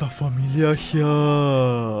drop off the familiar here.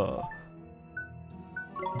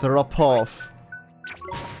 Drop off.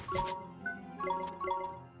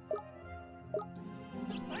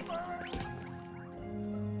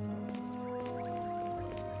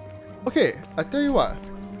 Okay, I tell you what.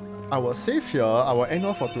 I will save here. I will end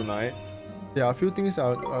off for tonight. There are a few things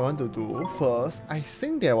I want to do. First, I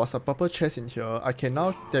think there was a purple chest in here. I can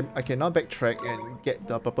now backtrack and get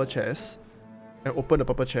the purple chest and open the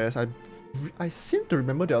purple chest. I seem to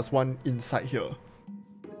remember there was one inside here.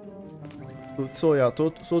 So yeah,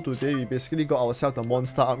 so today we basically got ourselves the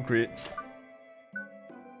monster upgrade.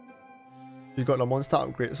 We got the monster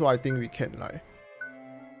upgrade, so I think we can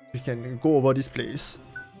go over this place.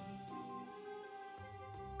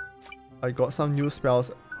 I got some new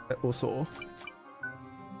spells also.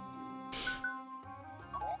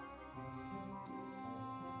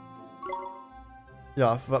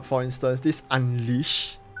 Yeah, but for instance, this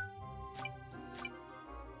Unleash.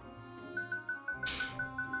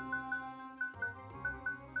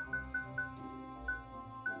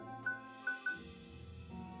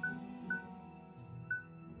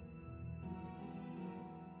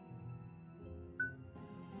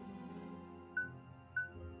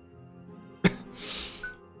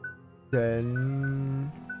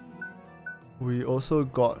 Then we also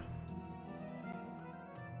got...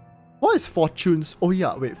 What is Fortunes? Oh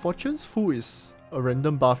yeah, wait, Fortunes Full is a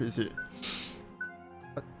random buff, is it?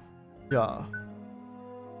 Yeah.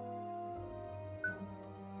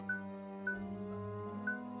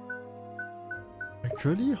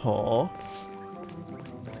 Actually, huh?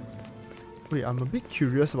 Wait, I'm a bit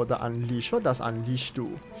curious about the Unleash. What does Unleash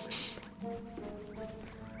do?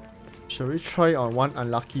 Shall we try on one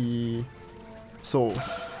unlucky soul?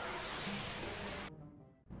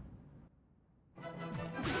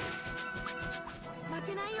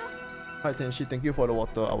 Hi Tenshi, thank you for the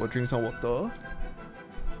water. I will drink some water.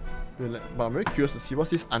 But I'm very curious to see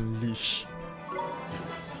what's this Unleash.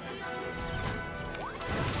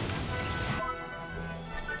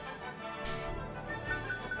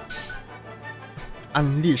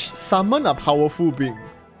 Unleash. Summon a powerful being.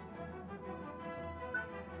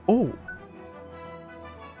 Oh.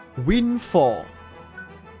 Windfall.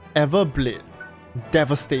 Everblade.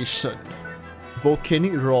 Devastation.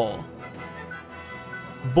 Volcanic Roar.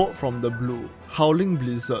 Bolt from the Blue. Howling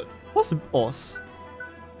Blizzard. What's Oz?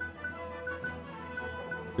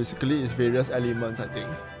 Basically, it's various elements, I think.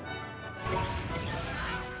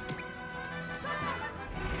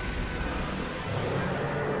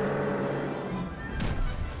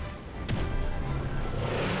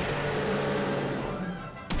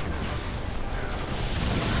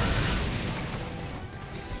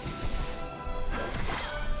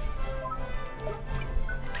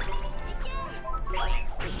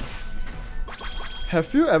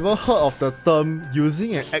 Have you ever heard of the term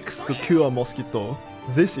using an axe to kill a mosquito?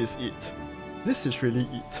 This is it. This is really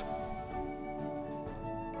it.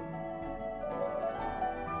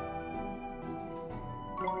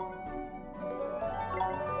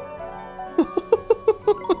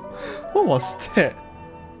 What was that?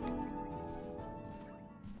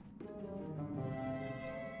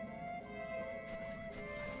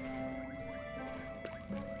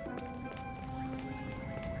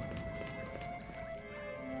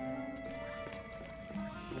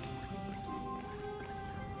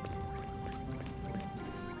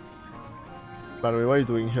 By the way, what are you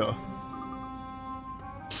doing here?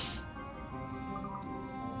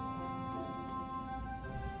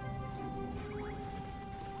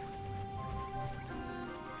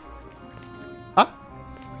 Huh?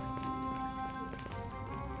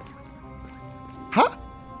 Huh?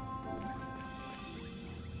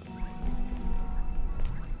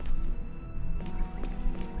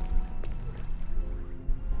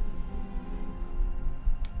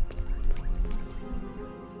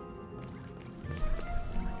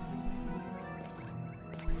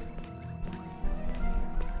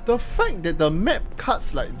 The fact that the map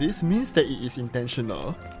cuts like this means that it is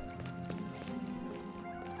intentional.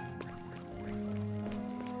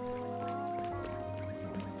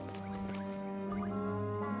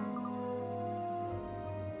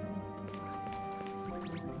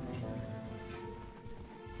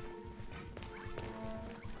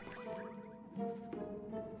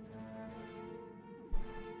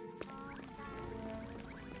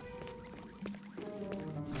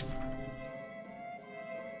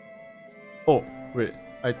 Wait,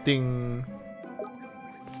 I think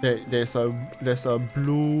there's a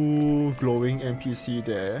blue glowing NPC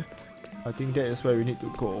there. I think that is where we need to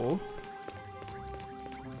go.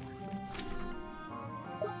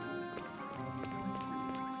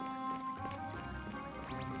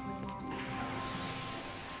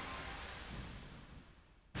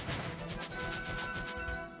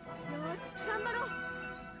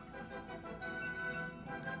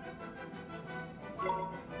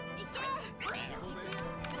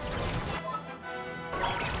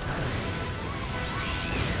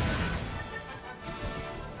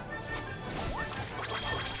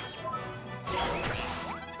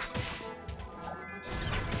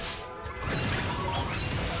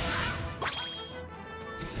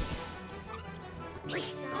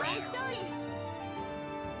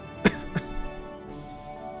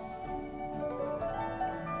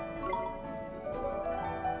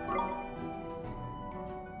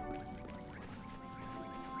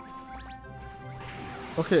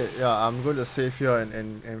 Okay, yeah, I'm going to save here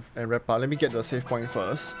and wrap up. Let me get the save point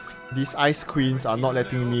first. These ice queens are not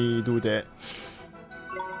letting me do that.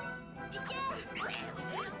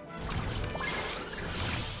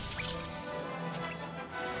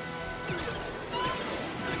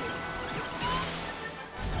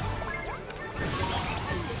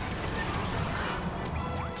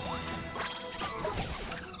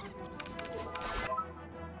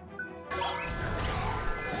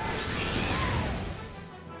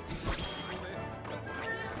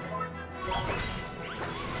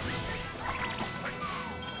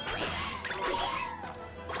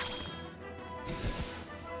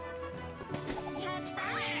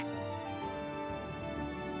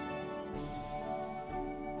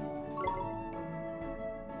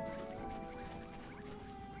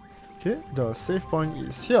 Okay, the save point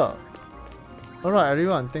is here. Alright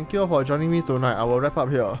everyone, thank you all for joining me tonight. I will wrap up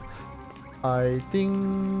here. I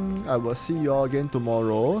think I will see you all again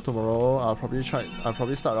tomorrow. Tomorrow I'll probably start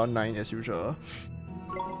around 9 as usual.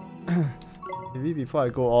 Maybe before I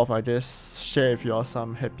go off, I just share with you all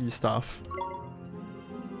some happy stuff.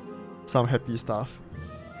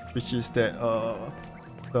 Which is that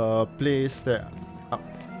the place that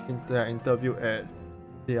I interviewed at,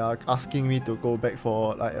 they are asking me to go back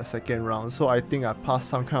for like a second round, so I think I passed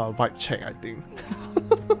some kind of vibe check. I think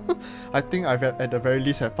I think I've at the very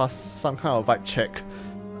least have passed some kind of vibe check,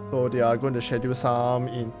 so they are going to schedule some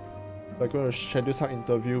interview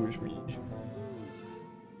with me,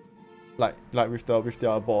 like with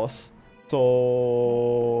their boss.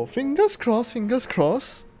 So fingers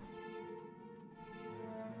crossed.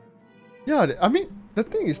 Yeah, I mean, the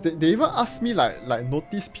thing is they even asked me like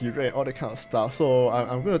notice period, all that kind of stuff. So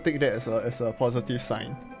I'm gonna take that as a positive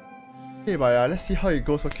sign. Okay, but yeah, let's see how it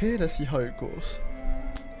goes. Okay, let's see how it goes.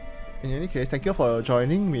 In any case, thank you for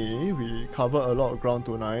joining me. We covered a lot of ground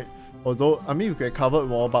tonight. Although I mean we could have covered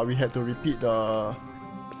more, but we had to repeat the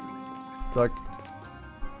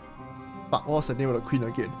what was the name of the queen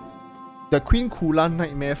again? The Queen Khulan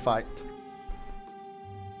nightmare fight.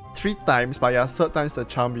 3 times, but yeah, 3rd time's the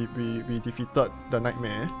charm. We defeated the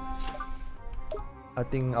nightmare. I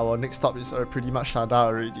think our next stop is pretty much Shada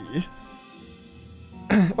already.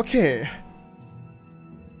 Okay.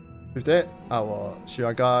 With that, our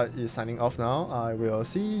Shiraga is signing off now. I will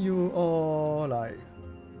see you all like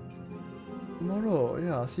tomorrow.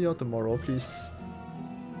 Yeah, see you all tomorrow. Please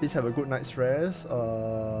have a good night's rest.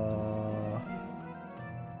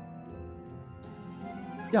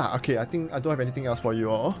 Yeah, okay, I think I don't have anything else for you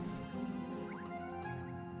all.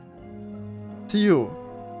 See you.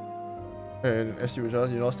 And as usual,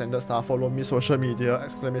 you know, standard stuff, follow me social media,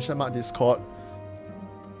 !Discord.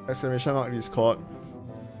 !Discord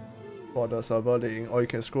for the server link, or you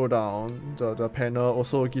can scroll down. The panel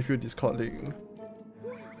also give you Discord link.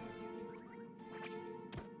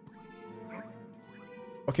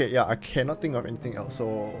 Okay, yeah, I cannot think of anything else,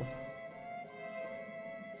 so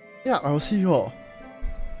yeah, I will see you all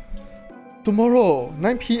tomorrow,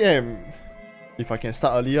 9 PM. If I can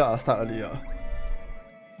start earlier, I'll start earlier.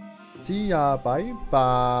 See ya, bye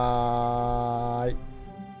bye.